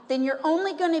that, then you're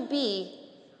only going to be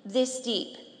this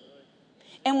deep.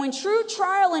 And when true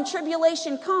trial and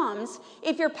tribulation comes,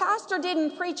 if your pastor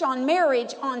didn't preach on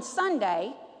marriage on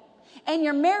Sunday, and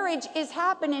your marriage is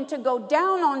happening to go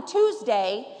down on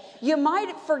Tuesday, you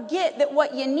might forget that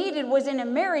what you needed was in a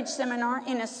marriage seminar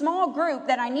in a small group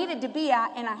that I needed to be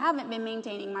at, and I haven't been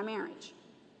maintaining my marriage.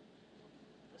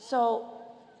 So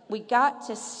we got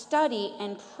to study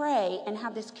and pray and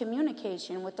have this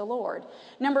communication with the Lord.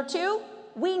 Number 2,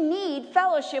 we need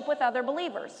fellowship with other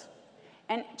believers.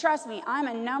 And trust me, I'm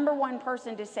a number 1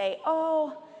 person to say,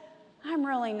 oh, I'm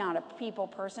really not a people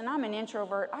person. I'm an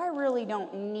introvert. I really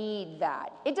don't need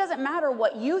that. It doesn't matter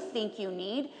what you think you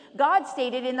need. God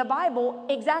stated in the Bible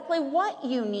exactly what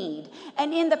you need.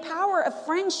 And in the power of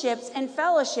friendships and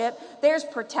fellowship, there's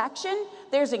protection,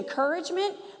 there's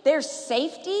encouragement, there's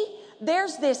safety.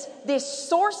 There's this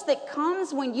source that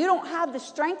comes when you don't have the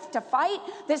strength to fight,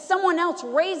 that someone else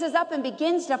raises up and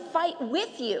begins to fight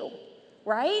with you,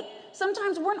 right?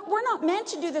 Sometimes we're not meant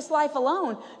to do this life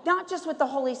alone, not just with the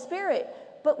Holy Spirit,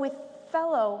 but with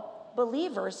fellow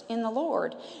believers in the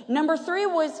Lord. Number 3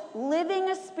 was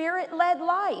living a Spirit-led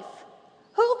life.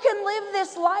 Who can live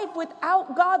this life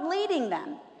without God leading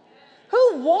them?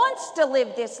 Who wants to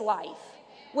live this life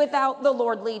without the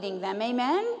Lord leading them?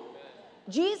 Amen?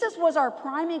 Jesus was our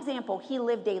prime example. He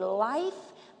lived a life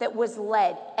that was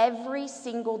led every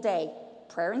single day.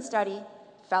 Prayer and study,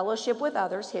 fellowship with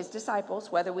others, his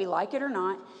disciples, whether we like it or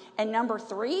not. And number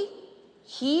 3,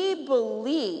 he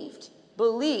believed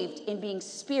in being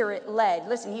Spirit-led.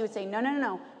 Listen, he would say,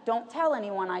 no, don't tell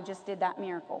anyone I just did that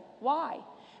miracle. Why?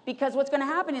 Because what's going to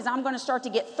happen is I'm going to start to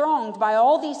get thronged by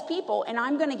all these people, and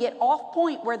I'm going to get off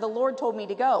point where the Lord told me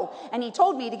to go. And he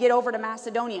told me to get over to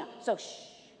Macedonia. So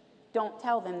don't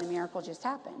tell them the miracle just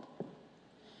happened.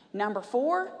 Number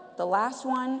 4, the last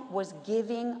one, was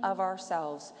giving of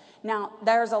ourselves. Now,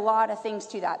 there's a lot of things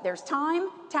to that. There's time,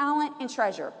 talent, and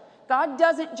treasure. God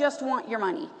doesn't just want your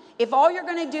money. If all you're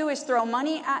going to do is throw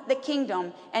money at the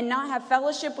kingdom and not have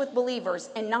fellowship with believers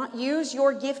and not use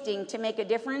your gifting to make a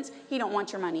difference, he don't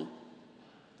want your money.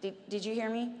 Did you hear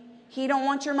me? He don't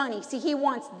want your money. See, he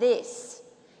wants this.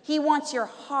 He wants your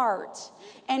heart.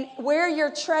 And where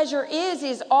your treasure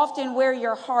is often where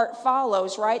your heart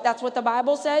follows, right? That's what the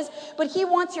Bible says. But he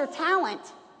wants your talent.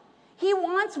 He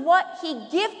wants what he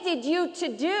gifted you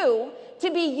to do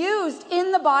to be used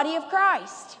in the body of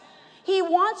Christ. He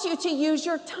wants you to use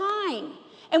your time.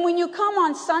 And when you come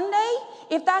on Sunday,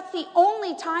 if that's the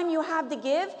only time you have to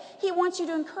give, he wants you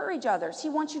to encourage others. He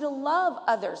wants you to love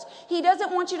others. He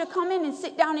doesn't want you to come in and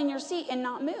sit down in your seat and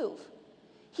not move.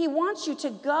 He wants you to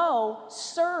go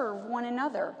serve one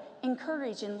another,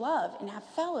 encourage and love, and have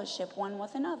fellowship one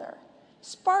with another.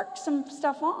 Spark some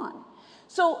stuff on.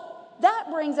 So that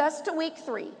brings us to week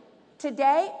 3.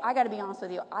 Today, I got to be honest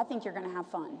with you, I think you're going to have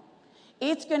fun.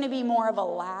 It's going to be more of a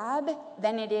lab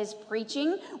than it is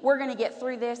preaching. We're going to get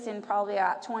through this in probably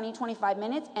about 20, 25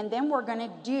 minutes, and then we're going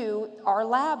to do our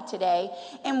lab today.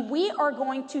 And we are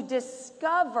going to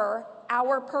discover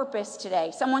our purpose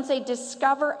today. Someone say,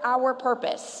 discover our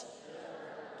purpose.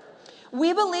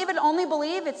 We believe it, only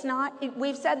believe it's not.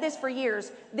 We've said this for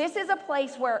years. This is a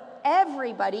place where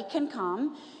everybody can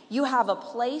come. You have a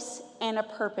place and a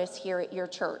purpose here at your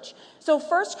church. So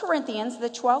 1 Corinthians, the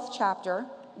 12th chapter,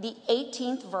 the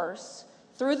 18th verse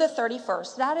through the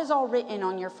 31st, that is all written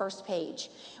on your first page.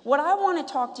 What I want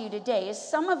to talk to you today is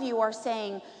some of you are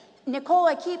saying, Nicole,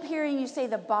 I keep hearing you say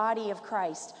the body of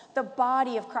Christ. The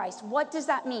body of Christ. What does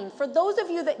that mean? For those of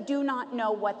you that do not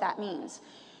know what that means,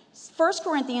 1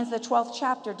 Corinthians, the 12th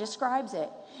chapter, describes it.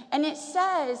 And it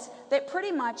says that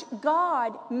pretty much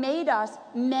God made us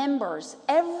members.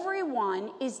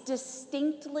 Everyone is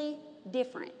distinctly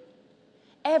different.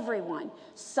 Everyone.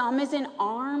 Some is an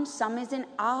arm, some is an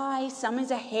eye, some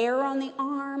is a hair on the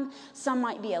arm, some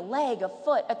might be a leg, a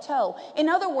foot, a toe. In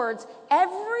other words,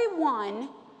 everyone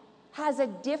has a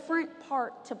different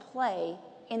part to play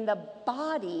in the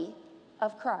body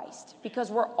of Christ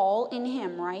because we're all in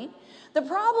him, right? The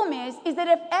problem is that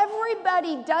if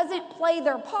everybody doesn't play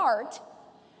their part,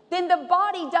 then the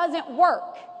body doesn't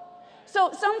work.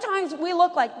 So sometimes we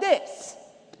look like this.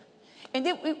 And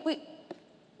then we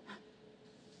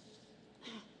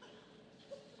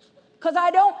because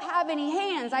I don't have any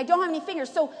hands, I don't have any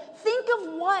fingers. So think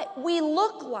of what we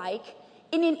look like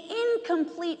in an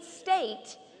incomplete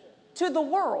state to the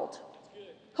world,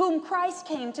 whom Christ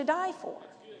came to die for.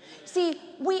 See,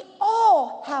 we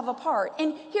all have a part.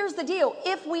 And here's the deal.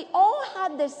 If we all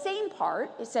had the same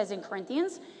part, it says in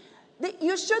Corinthians, that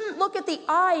you shouldn't look at the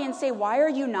eye and say, why are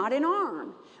you not an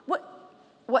arm?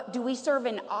 What do we serve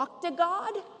an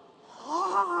octagod?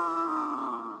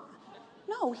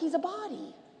 No, he's a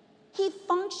body. He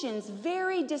functions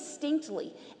very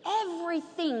distinctly.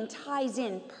 Everything ties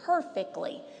in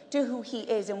perfectly to who he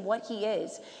is and what he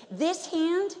is. This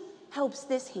hand helps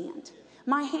this hand.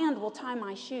 My hand will tie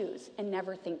my shoes and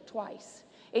never think twice.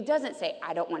 It doesn't say,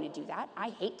 I don't want to do that.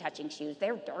 I hate touching shoes.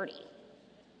 They're dirty.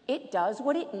 It does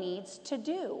what it needs to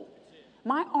do.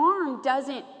 My arm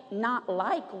doesn't not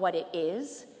like what it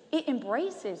is. It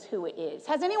embraces who it is.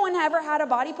 Has anyone ever had a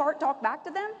body part talk back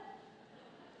to them?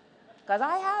 Because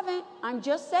I haven't. I'm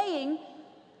just saying,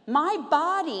 my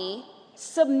body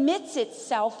submits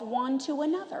itself one to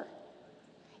another.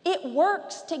 It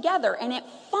works together and it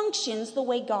functions the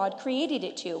way God created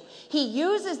it to. He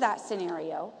uses that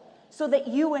scenario so that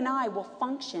you and I will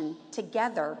function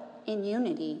together in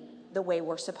unity the way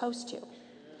we're supposed to.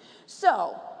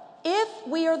 So, if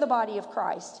we are the body of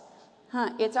Christ,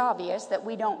 it's obvious that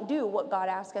we don't do what God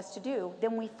asked us to do,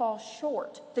 then we fall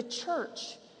short. The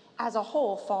church as a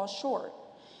whole falls short.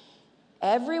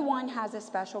 Everyone has a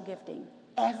special gifting.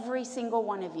 Every single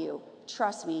one of you.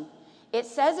 Trust me. It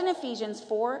says in Ephesians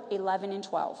 4:11 and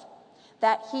 12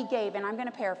 that he gave, and I'm going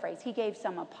to paraphrase, he gave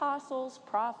some apostles,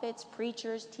 prophets,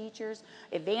 preachers, teachers,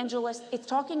 evangelists. It's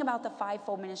talking about the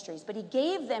fivefold ministries, but he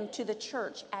gave them to the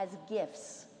church as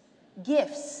gifts.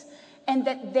 Gifts. And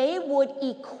that they would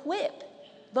equip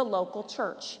the local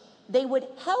church. They would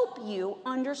help you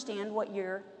understand what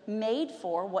you're made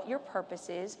for, what your purpose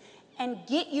is, and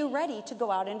get you ready to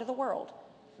go out into the world.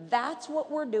 That's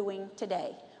what we're doing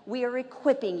today. We are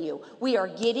equipping you. We are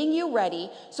getting you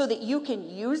ready so that you can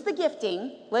use the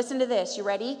gifting. Listen to this. You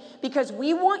ready? Because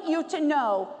we want you to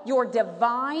know your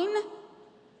divine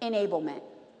enablement.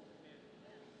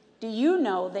 Do you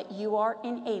know that you are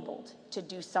enabled to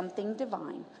do something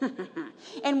divine?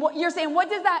 And what you're saying, what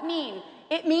does that mean?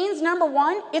 It means, number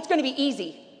one, it's going to be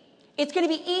easy. It's going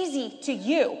to be easy to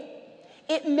you.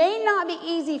 It may not be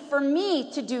easy for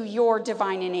me to do your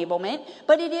divine enablement,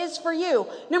 but it is for you.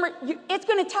 It's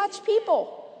going to touch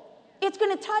people. It's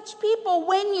going to touch people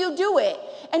when you do it.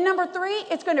 And number three,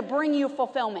 it's going to bring you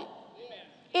fulfillment.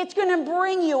 It's going to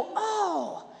bring you,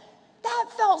 oh, that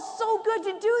felt so good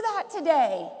to do that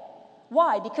today.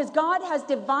 Why? Because God has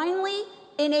divinely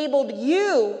enabled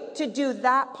you to do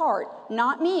that part,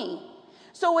 not me.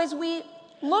 So as we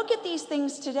look at these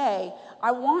things today,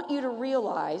 I want you to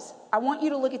realize, I want you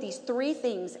to look at these three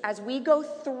things as we go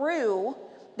through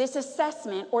this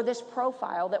assessment or this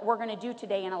profile that we're going to do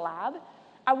today in a lab.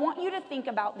 I want you to think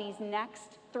about these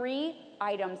next three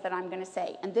items that I'm going to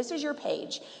say. And this is your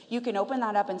page. You can open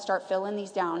that up and start filling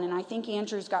these down. And I think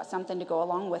Andrew's got something to go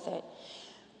along with it.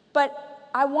 But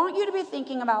I want you to be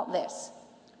thinking about this.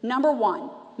 Number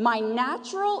one, my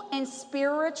natural and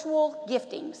spiritual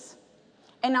giftings.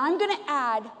 And I'm going to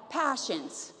add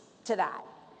passions to that.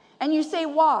 And you say,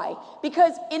 why?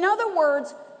 Because, in other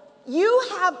words, you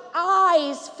have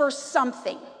eyes for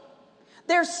something.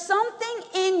 There's something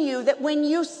in you that when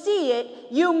you see it,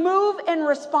 you move and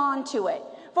respond to it.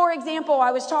 For example,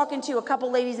 I was talking to a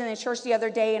couple ladies in the church the other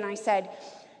day, and I said,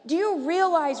 do you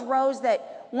realize, Rose,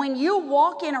 that when you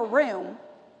walk in a room,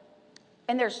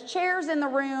 and there's chairs in the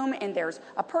room, and there's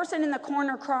a person in the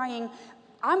corner crying,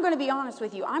 I'm going to be honest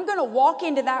with you. I'm going to walk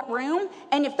into that room,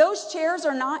 and if those chairs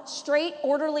are not straight,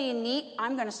 orderly, and neat,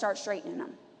 I'm going to start straightening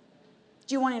them.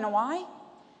 Do you want to know why?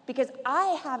 Because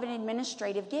I have an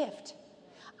administrative gift.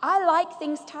 I like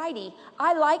things tidy.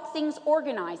 I like things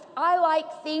organized. I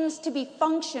like things to be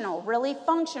functional, really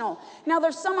functional. Now,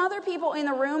 there's some other people in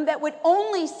the room that would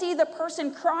only see the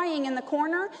person crying in the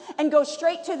corner and go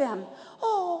straight to them.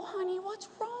 Oh, honey, what's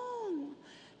wrong?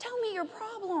 Tell me your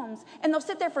problems. And they'll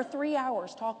sit there for 3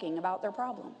 hours talking about their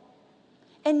problem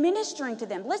and ministering to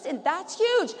them. Listen, that's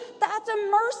huge. That's a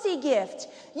mercy gift.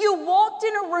 You walked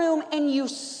in a room and you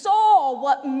saw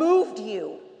what moved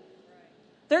you.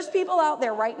 There's people out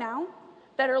there right now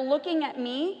that are looking at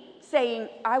me saying,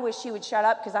 I wish she would shut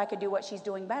up because I could do what she's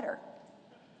doing better.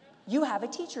 You have a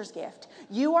teacher's gift.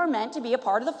 You are meant to be a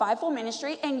part of the fivefold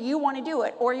ministry and you want to do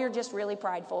it, or you're just really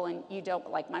prideful and you don't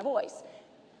like my voice.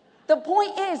 The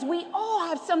point is, we all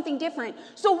have something different.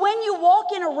 So when you walk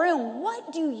in a room,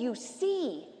 what do you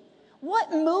see?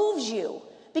 What moves you?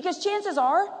 Because chances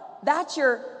are that's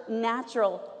your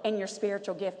natural and your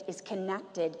spiritual gift is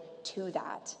connected to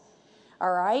that.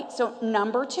 All right, so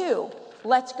number two,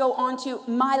 let's go on to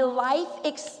my life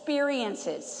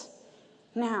experiences.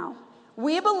 Now,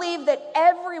 we believe that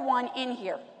everyone in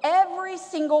here, every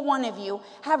single one of you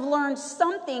have learned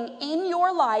something in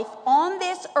your life on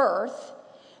this earth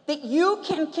that you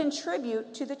can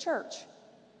contribute to the church.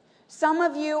 Some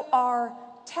of you are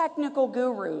technical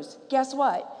gurus. Guess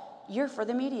what? You're for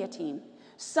the media team.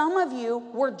 Some of you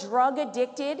were drug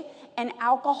addicted and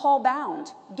alcohol bound.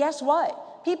 Guess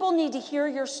what? People need to hear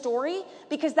your story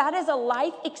because that is a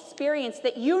life experience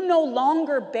that you no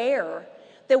longer bear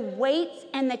the weights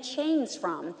and the chains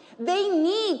from. They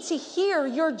need to hear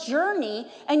your journey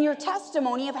and your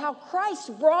testimony of how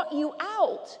Christ brought you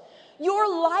out.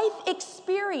 Your life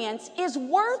experience is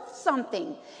worth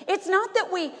something. It's not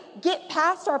that we get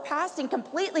past our past and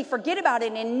completely forget about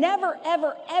it and never,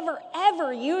 ever, ever,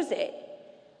 ever use it.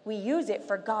 We use it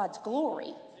for God's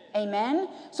glory. Amen?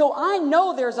 So I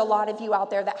know there's a lot of you out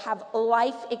there that have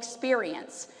life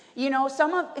experience. You know,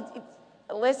 some of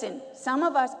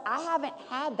us, I haven't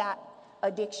had that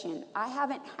addiction. I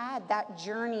haven't had that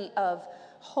journey of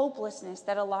hopelessness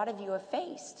that a lot of you have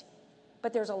faced.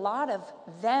 But there's a lot of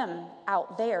them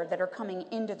out there that are coming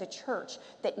into the church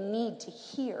that need to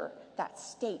hear that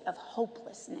state of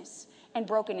hopelessness and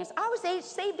brokenness. I was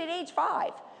saved at age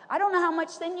 5. I don't know how much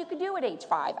sin you could do at age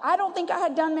 5. I don't think I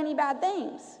had done many bad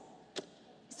things.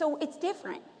 So it's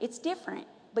different. It's different.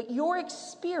 But your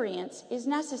experience is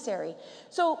necessary.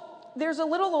 So there's a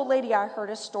little old lady I heard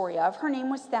a story of. Her name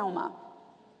was Thelma.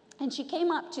 And she came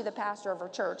up to the pastor of her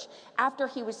church after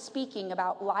he was speaking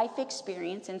about life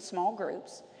experience in small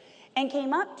groups, and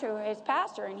came up to his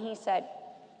pastor and he said,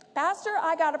 "Pastor,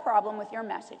 I got a problem with your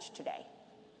message today."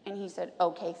 And he said,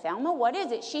 "Okay, Thelma, what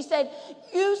is it?" She said,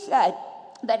 "You said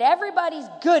that everybody's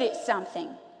good at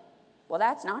something." "Well,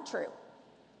 that's not true.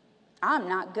 I'm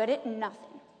not good at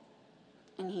nothing."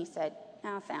 And he said,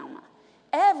 "Now, Thelma,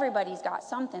 everybody's got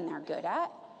something they're good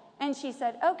at." And she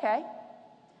said, "Okay,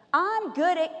 I'm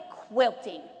good at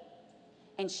quilting."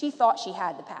 And she thought she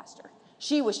had the pastor.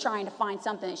 She was trying to find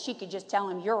something that she could just tell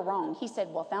him, "You're wrong." He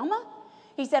said, "Well, Thelma,"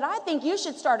 he said, "I think you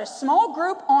should start a small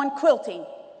group on quilting."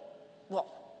 "Well,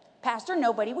 Pastor,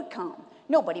 nobody would come.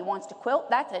 Nobody wants to quilt.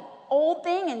 That's an old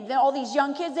thing, and all these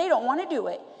young kids, they don't want to do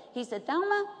it." He said,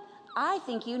 "Thelma, I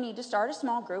think you need to start a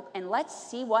small group, and let's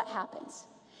see what happens."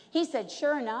 He said,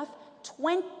 sure enough,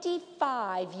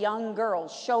 25 young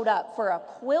girls showed up for a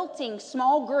quilting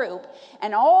small group,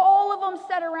 and all of them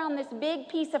sat around this big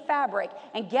piece of fabric.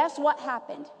 And guess what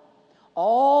happened?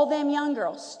 All them young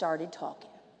girls started talking.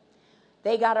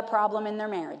 They got a problem in their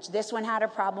marriage. This one had a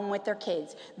problem with their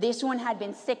kids. This one had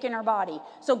been sick in her body.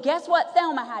 So guess what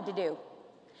Thelma had to do?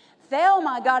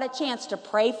 Thelma got a chance to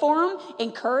pray for them,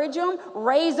 encourage them,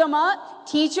 raise them up,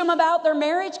 teach them about their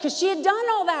marriage, because she had done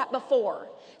all that before.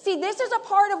 See, this is a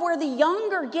part of where the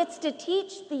older gets to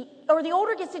teach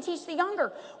the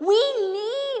younger. We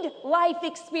need life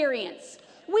experience.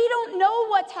 We don't know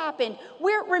what's happened.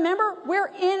 Remember,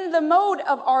 we're in the mode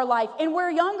of our life, and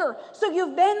we're younger. So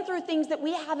you've been through things that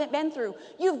we haven't been through.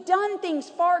 You've done things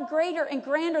far greater and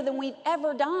grander than we've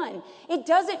ever done. It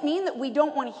doesn't mean that we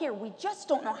don't want to hear. We just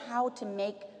don't know how to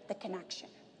make the connection.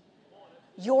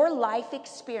 Your life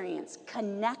experience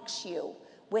connects you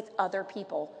with other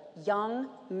people, young,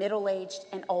 middle-aged,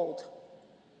 and old.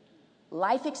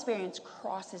 Life experience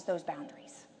crosses those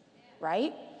boundaries,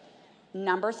 right?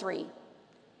 Number 3.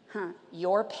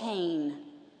 Your pain.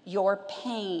 Your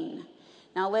pain.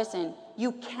 Now listen,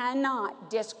 you cannot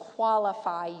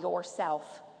disqualify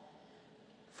yourself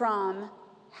from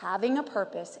having a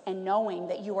purpose and knowing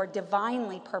that you are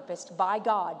divinely purposed by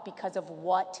God because of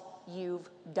what you've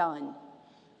done.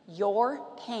 Your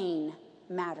pain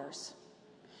matters.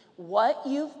 What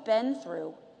you've been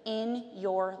through in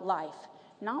your life,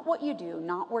 not what you do,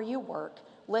 not where you work.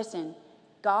 Listen,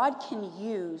 God can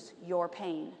use your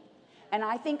pain. And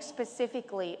I think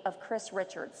specifically of Chris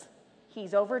Richards.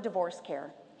 He's over divorce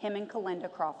care, him and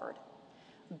Kalinda Crawford.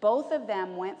 Both of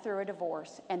them went through a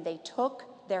divorce, and they took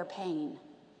their pain,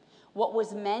 what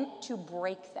was meant to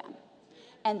break them,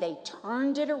 and they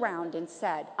turned it around and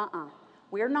said,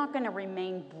 we're not going to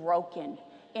remain broken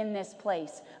in this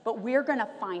place, but we're going to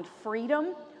find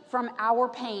freedom from our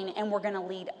pain, and we're going to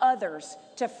lead others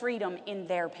to freedom in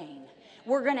their pain.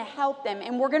 We're going to help them,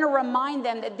 and we're going to remind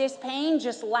them that this pain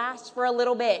just lasts for a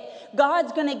little bit.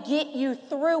 God's going to get you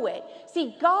through it.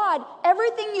 See, God,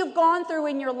 everything you've gone through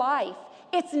in your life,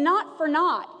 it's not for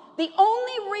naught. The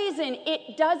only reason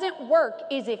it doesn't work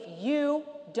is if you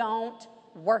don't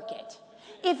work it.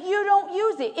 If you don't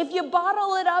use it, if you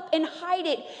bottle it up and hide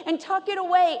it and tuck it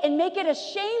away and make it a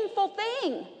shameful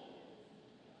thing.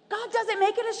 God doesn't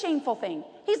make it a shameful thing.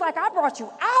 He's like, I brought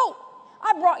you out.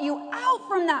 I brought you out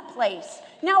from that place.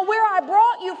 Now where I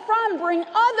brought you from, bring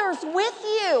others with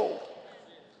you.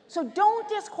 So don't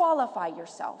disqualify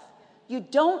yourself. You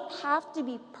don't have to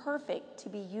be perfect to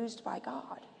be used by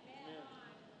God.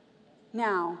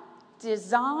 Now,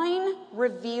 design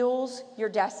reveals your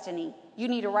destiny. You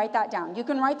need to write that down. You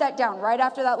can write that down right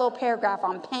after that little paragraph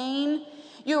on pain.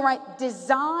 You can write,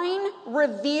 design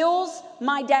reveals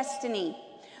my destiny.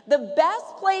 The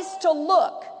best place to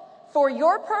look for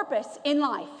your purpose in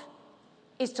life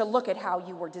is to look at how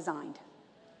you were designed.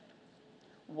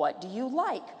 What do you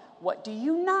like? What do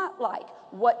you not like?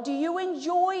 What do you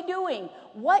enjoy doing?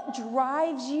 What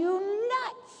drives you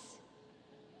nuts?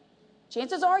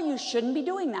 Chances are you shouldn't be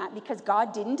doing that because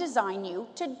God didn't design you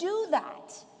to do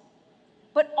that.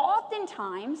 But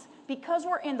oftentimes, because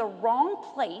we're in the wrong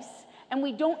place and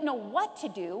we don't know what to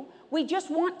do. We just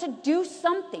want to do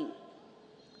something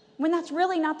when that's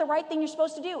really not the right thing you're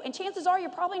supposed to do. And chances are you're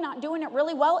probably not doing it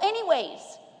really well anyways.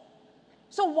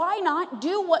 So why not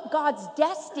do what God's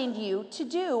destined you to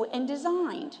do and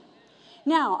designed?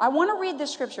 Now, I want to read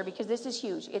this scripture because this is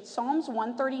huge. It's Psalms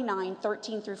 139,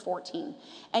 13 through 14.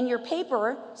 And your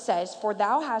paper says, "For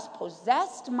thou hast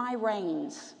possessed my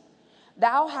reins.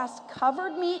 Thou hast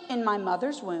covered me in my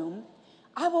mother's womb.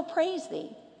 I will praise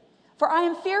thee. For I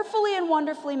am fearfully and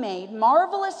wonderfully made.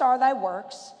 Marvelous are thy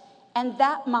works, and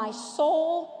that my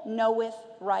soul knoweth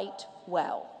right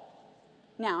well."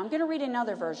 Now, I'm going to read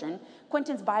another version.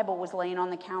 Quentin's Bible was laying on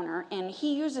the counter, and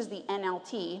he uses the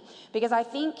NLT because I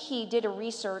think he did a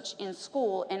research in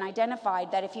school and identified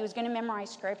that if he was going to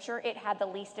memorize scripture, it had the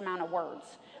least amount of words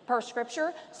per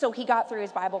scripture, so he got through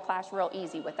his Bible class real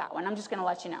easy with that one. I'm just going to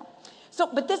let you know.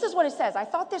 But this is what it says. I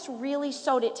thought this really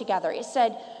sewed it together. It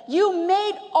said, "You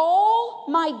made all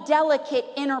my delicate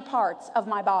inner parts of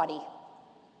my body,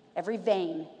 every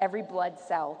vein, every blood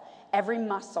cell, every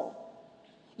muscle.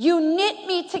 You knit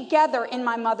me together in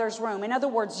my mother's womb." In other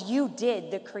words, you did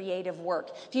the creative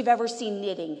work. If you've ever seen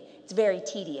knitting, it's very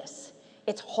tedious.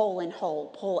 It's hole in hole,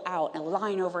 pull out, a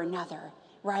line over another,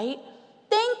 right?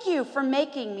 "Thank you for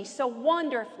making me so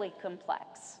wonderfully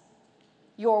complex.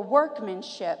 Your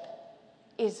workmanship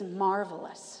is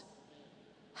marvelous.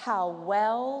 How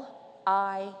well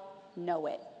I know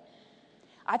it."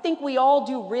 I think we all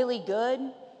do really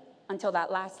good until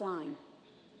that last line.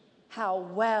 How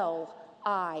well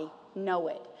I know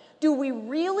it. Do we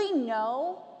really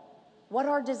know what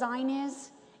our design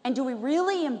is? And do we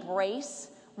really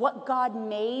embrace what God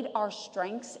made our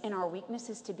strengths and our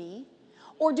weaknesses to be?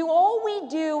 Or do all we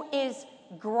do is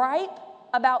gripe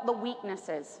about the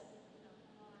weaknesses?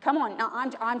 Come on, now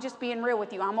I'm just being real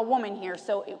with you. I'm a woman here,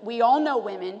 so we all know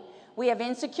women. We have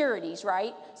insecurities,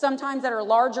 right? Sometimes that are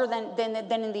larger than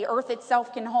the earth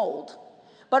itself can hold.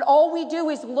 But all we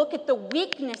do is look at the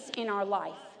weakness in our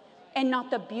life and not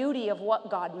the beauty of what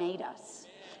God made us.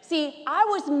 See, I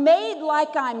was made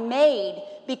like I'm made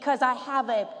because I have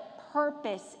a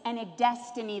purpose and a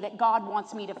destiny that God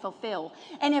wants me to fulfill.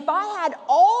 And if I had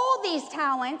all these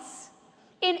talents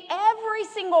in every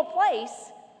single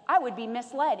place, I would be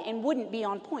misled and wouldn't be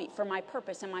on point for my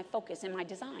purpose and my focus and my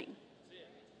design.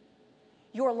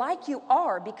 You're like you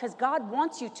are because God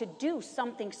wants you to do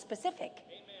something specific.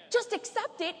 Amen. Just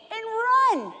accept it and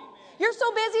run. Amen. You're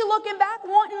so busy looking back,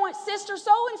 wanting what sister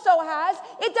so-and-so has.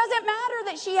 It doesn't matter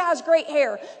that she has great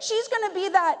hair. She's going to be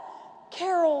that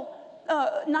Carol,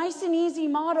 nice and easy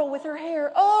model with her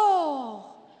hair.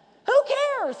 Oh, who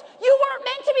cares? You weren't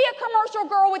meant to be a commercial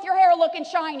girl with your hair looking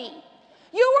shiny.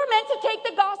 You were meant to take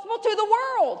the gospel to the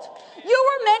world. You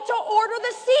were meant to order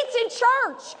the seats in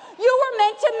church. You were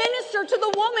meant to minister to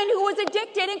the woman who was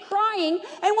addicted and crying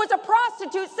and was a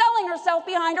prostitute selling herself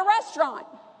behind a restaurant.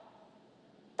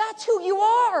 That's who you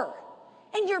are.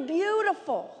 And you're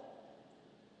beautiful.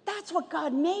 That's what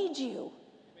God made you.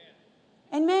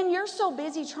 And man, you're so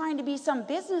busy trying to be some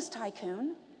business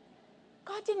tycoon.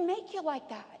 God didn't make you like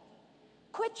that.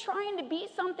 Quit trying to be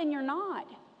something you're not.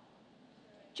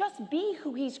 Just be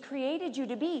who he's created you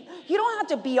to be. You don't have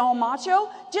to be all macho.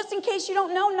 Just in case you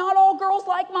don't know, not all girls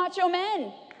like macho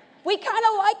men. We kind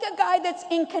of like a guy that's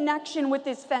in connection with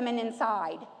his feminine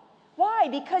side. Why?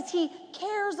 Because he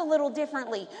cares a little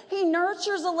differently. He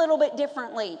nurtures a little bit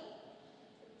differently.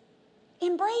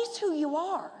 Embrace who you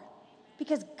are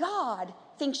because God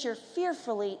thinks you're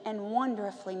fearfully and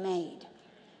wonderfully made.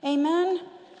 Amen?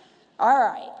 All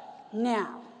right.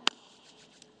 Now,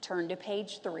 turn to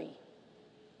page 3.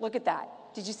 Look at that.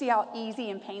 Did you see how easy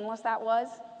and painless that was?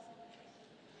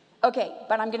 Okay,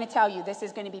 but I'm going to tell you, this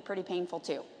is going to be pretty painful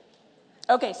too.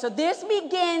 Okay, so this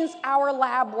begins our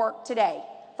lab work today.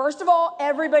 First of all,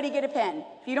 everybody get a pen.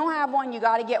 If you don't have one, you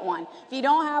got to get one. If you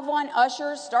don't have one,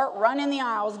 ushers, start running the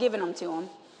aisles, giving them to them.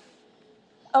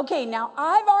 Okay, now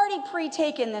I've already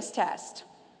pre-taken this test.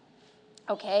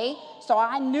 Okay, so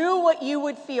I knew what you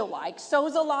would feel like.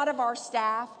 So's a lot of our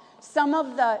staff. Some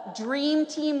of the dream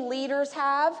team leaders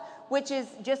have, which is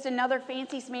just another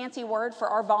fancy smancy word for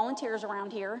our volunteers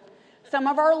around here. Some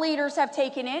of our leaders have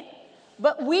taken it,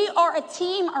 but we are a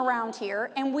team around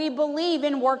here and we believe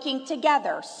in working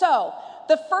together. So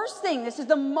the first thing, this is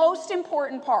the most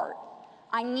important part.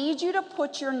 I need you to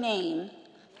put your name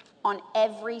on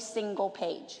every single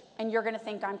page. And you're going to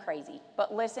think I'm crazy.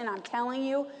 But listen, I'm telling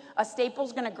you, a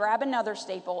staple's going to grab another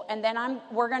staple, and then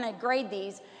we're going to grade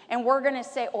these, and we're going to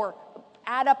say, or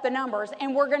add up the numbers,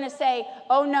 and we're going to say,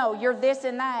 oh no, you're this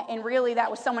and that, and really that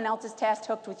was someone else's test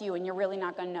hooked with you, and you're really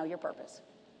not going to know your purpose.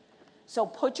 So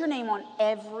put your name on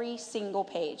every single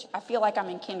page. I feel like I'm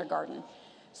in kindergarten.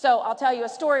 So I'll tell you a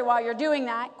story while you're doing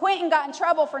that. Quentin got in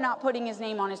trouble for not putting his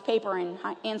name on his paper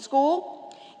in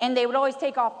school, and they would always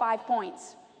take off 5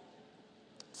 points.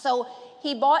 So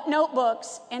he bought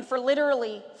notebooks, and for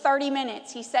literally 30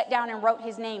 minutes, he sat down and wrote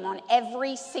his name on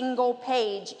every single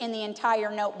page in the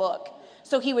entire notebook.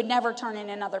 So he would never turn in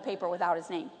another paper without his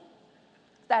name.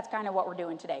 That's kind of what we're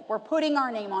doing today. We're putting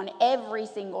our name on every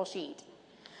single sheet.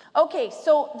 Okay,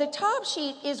 so the top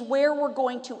sheet is where we're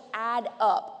going to add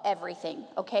up everything,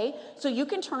 okay? So you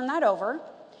can turn that over.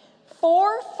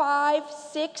 4, 5,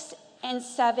 6, and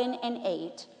 7, and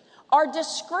 8 are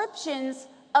descriptions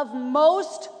of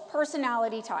most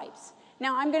personality types.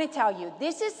 Now, I'm going to tell you,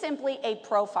 this is simply a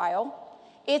profile.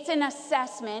 It's an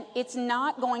assessment. It's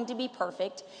not going to be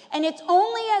perfect. And it's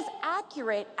only as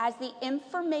accurate as the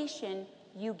information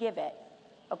you give it,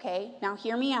 okay? Now,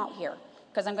 hear me out here,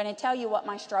 because I'm going to tell you what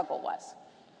my struggle was.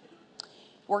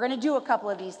 We're going to do a couple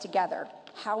of these together.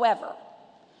 However,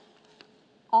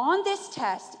 on this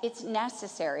test, it's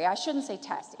necessary. I shouldn't say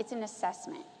test. It's an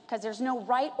assessment, because there's no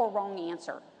right or wrong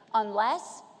answer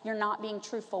unless you're not being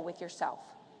truthful with yourself.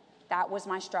 That was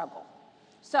my struggle.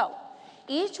 So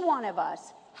each one of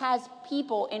us has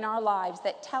people in our lives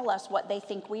that tell us what they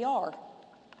think we are.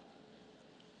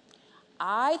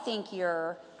 I think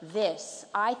you're this.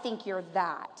 I think you're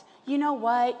that. You know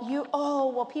what?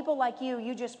 People like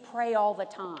you just pray all the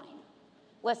time.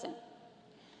 Listen,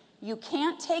 you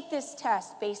can't take this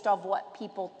test based off what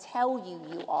people tell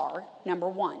you are, number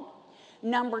one.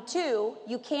 Number two,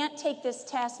 you can't take this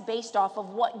test based off of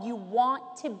what you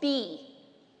want to be.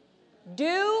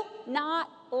 Do not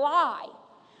lie.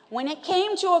 When it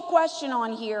came to a question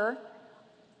on here,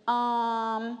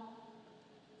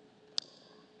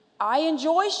 I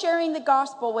enjoy sharing the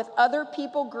gospel with other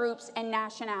people groups and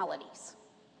nationalities.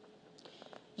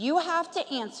 You have to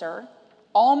answer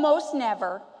almost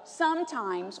never,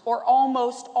 sometimes, or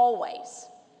almost always.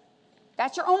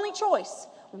 That's your only choice.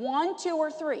 1, 2,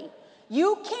 or 3.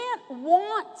 You can't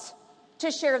want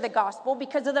to share the gospel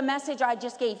because of the message I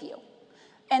just gave you.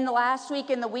 And the last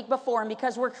week and the week before, and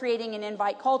because we're creating an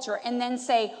invite culture, and then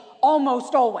say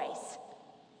almost always.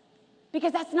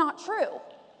 Because that's not true.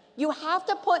 You have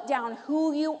to put down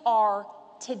who you are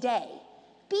today.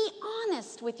 Be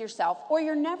honest with yourself, or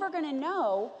you're never going to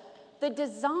know the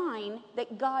design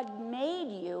that God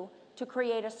made you to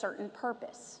create a certain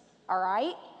purpose. All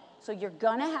right? So you're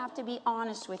going to have to be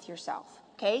honest with yourself.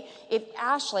 Okay? If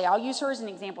Ashley, I'll use her as an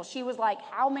example. She was like,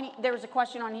 there was a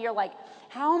question on here like,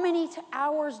 how many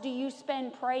hours do you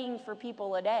spend praying for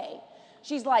people a day?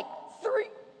 She's like, 3.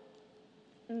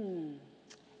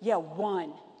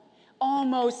 1.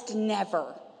 Almost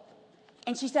never.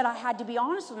 And she said, I had to be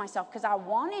honest with myself because I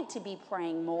wanted to be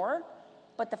praying more.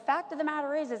 But the fact of the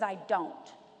matter is I don't.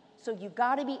 So you've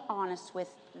got to be honest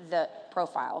with the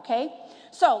profile, okay?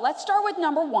 So let's start with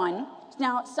number 1.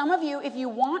 Now, some of you, if you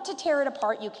want to tear it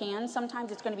apart, you can.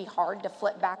 Sometimes it's going to be hard to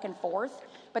flip back and forth.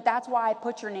 But that's why I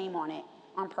put your name on it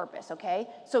on purpose, okay?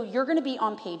 So you're going to be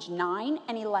on page 9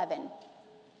 and 11.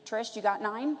 Trish, you got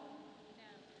 9? No.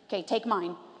 Okay, take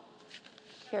mine.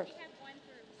 Here. We have 1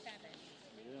 through 7.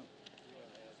 Yeah.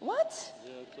 What?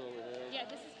 Yeah, that's all we have. Yeah,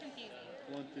 this is confusing.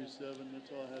 1 through 7,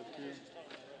 that's all I have too.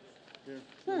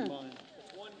 Here, mine.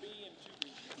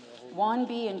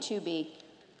 1B and 2B.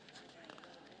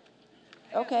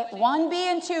 Okay, 1B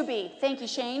and 2B. Thank you,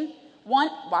 Shane.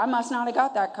 I must not have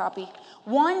got that copy.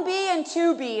 1B and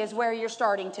 2B is where you're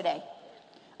starting today.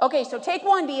 Okay, so take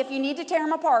 1B if you need to tear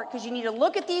them apart, because you need to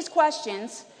look at these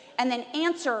questions and then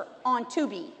answer on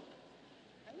 2B.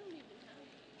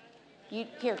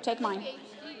 Here, take mine.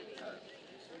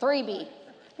 3B.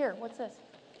 Here, what's this?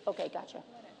 Okay, gotcha.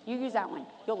 You use that one.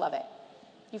 You'll love it.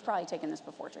 You've probably taken this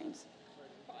before, Dreams.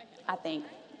 I think.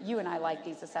 You and I like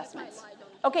these assessments.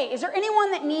 Okay, is there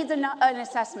anyone that needs an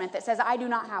assessment that says, I do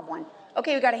not have one?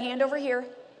 Okay, we got a hand over here.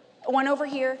 One over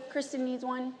here. Kristen needs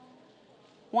one.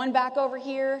 One back over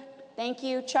here. Thank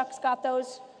you. Chuck's got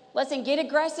those. Listen, get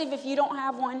aggressive if you don't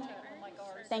have one.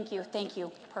 Thank you. Thank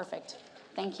you. Perfect.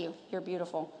 Thank you. You're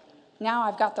beautiful. Now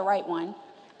I've got the right one.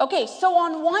 Okay, so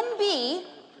on 1B.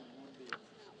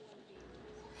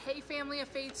 Hey, family of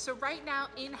faith. So right now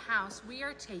in-house, we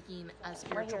are taking a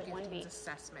spiritual Right here, giftings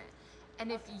assessment.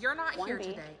 And if you're not 1B, here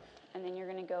today. And then you're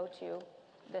going to go to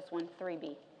this one,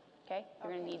 3B. Okay?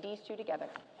 You're going to need these two together.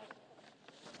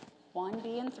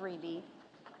 1B and 3B.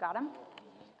 Got them?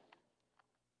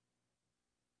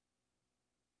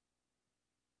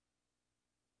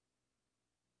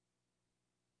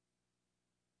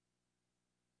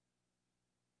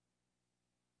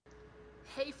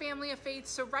 Hey, family of faith.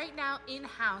 So right now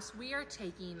in-house, we are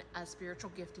taking a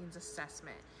spiritual giftings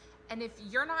assessment. And if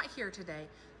you're not here today,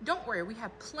 don't worry. We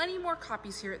have plenty more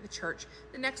copies here at the church.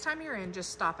 The next time you're in,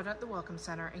 just stop it at the Welcome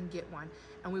Center and get one.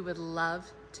 And we would love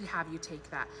to have you take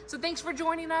that. So thanks for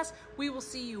joining us. We will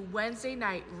see you Wednesday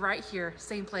night right here,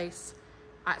 same place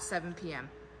at 7 p.m.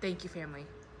 Thank you, family.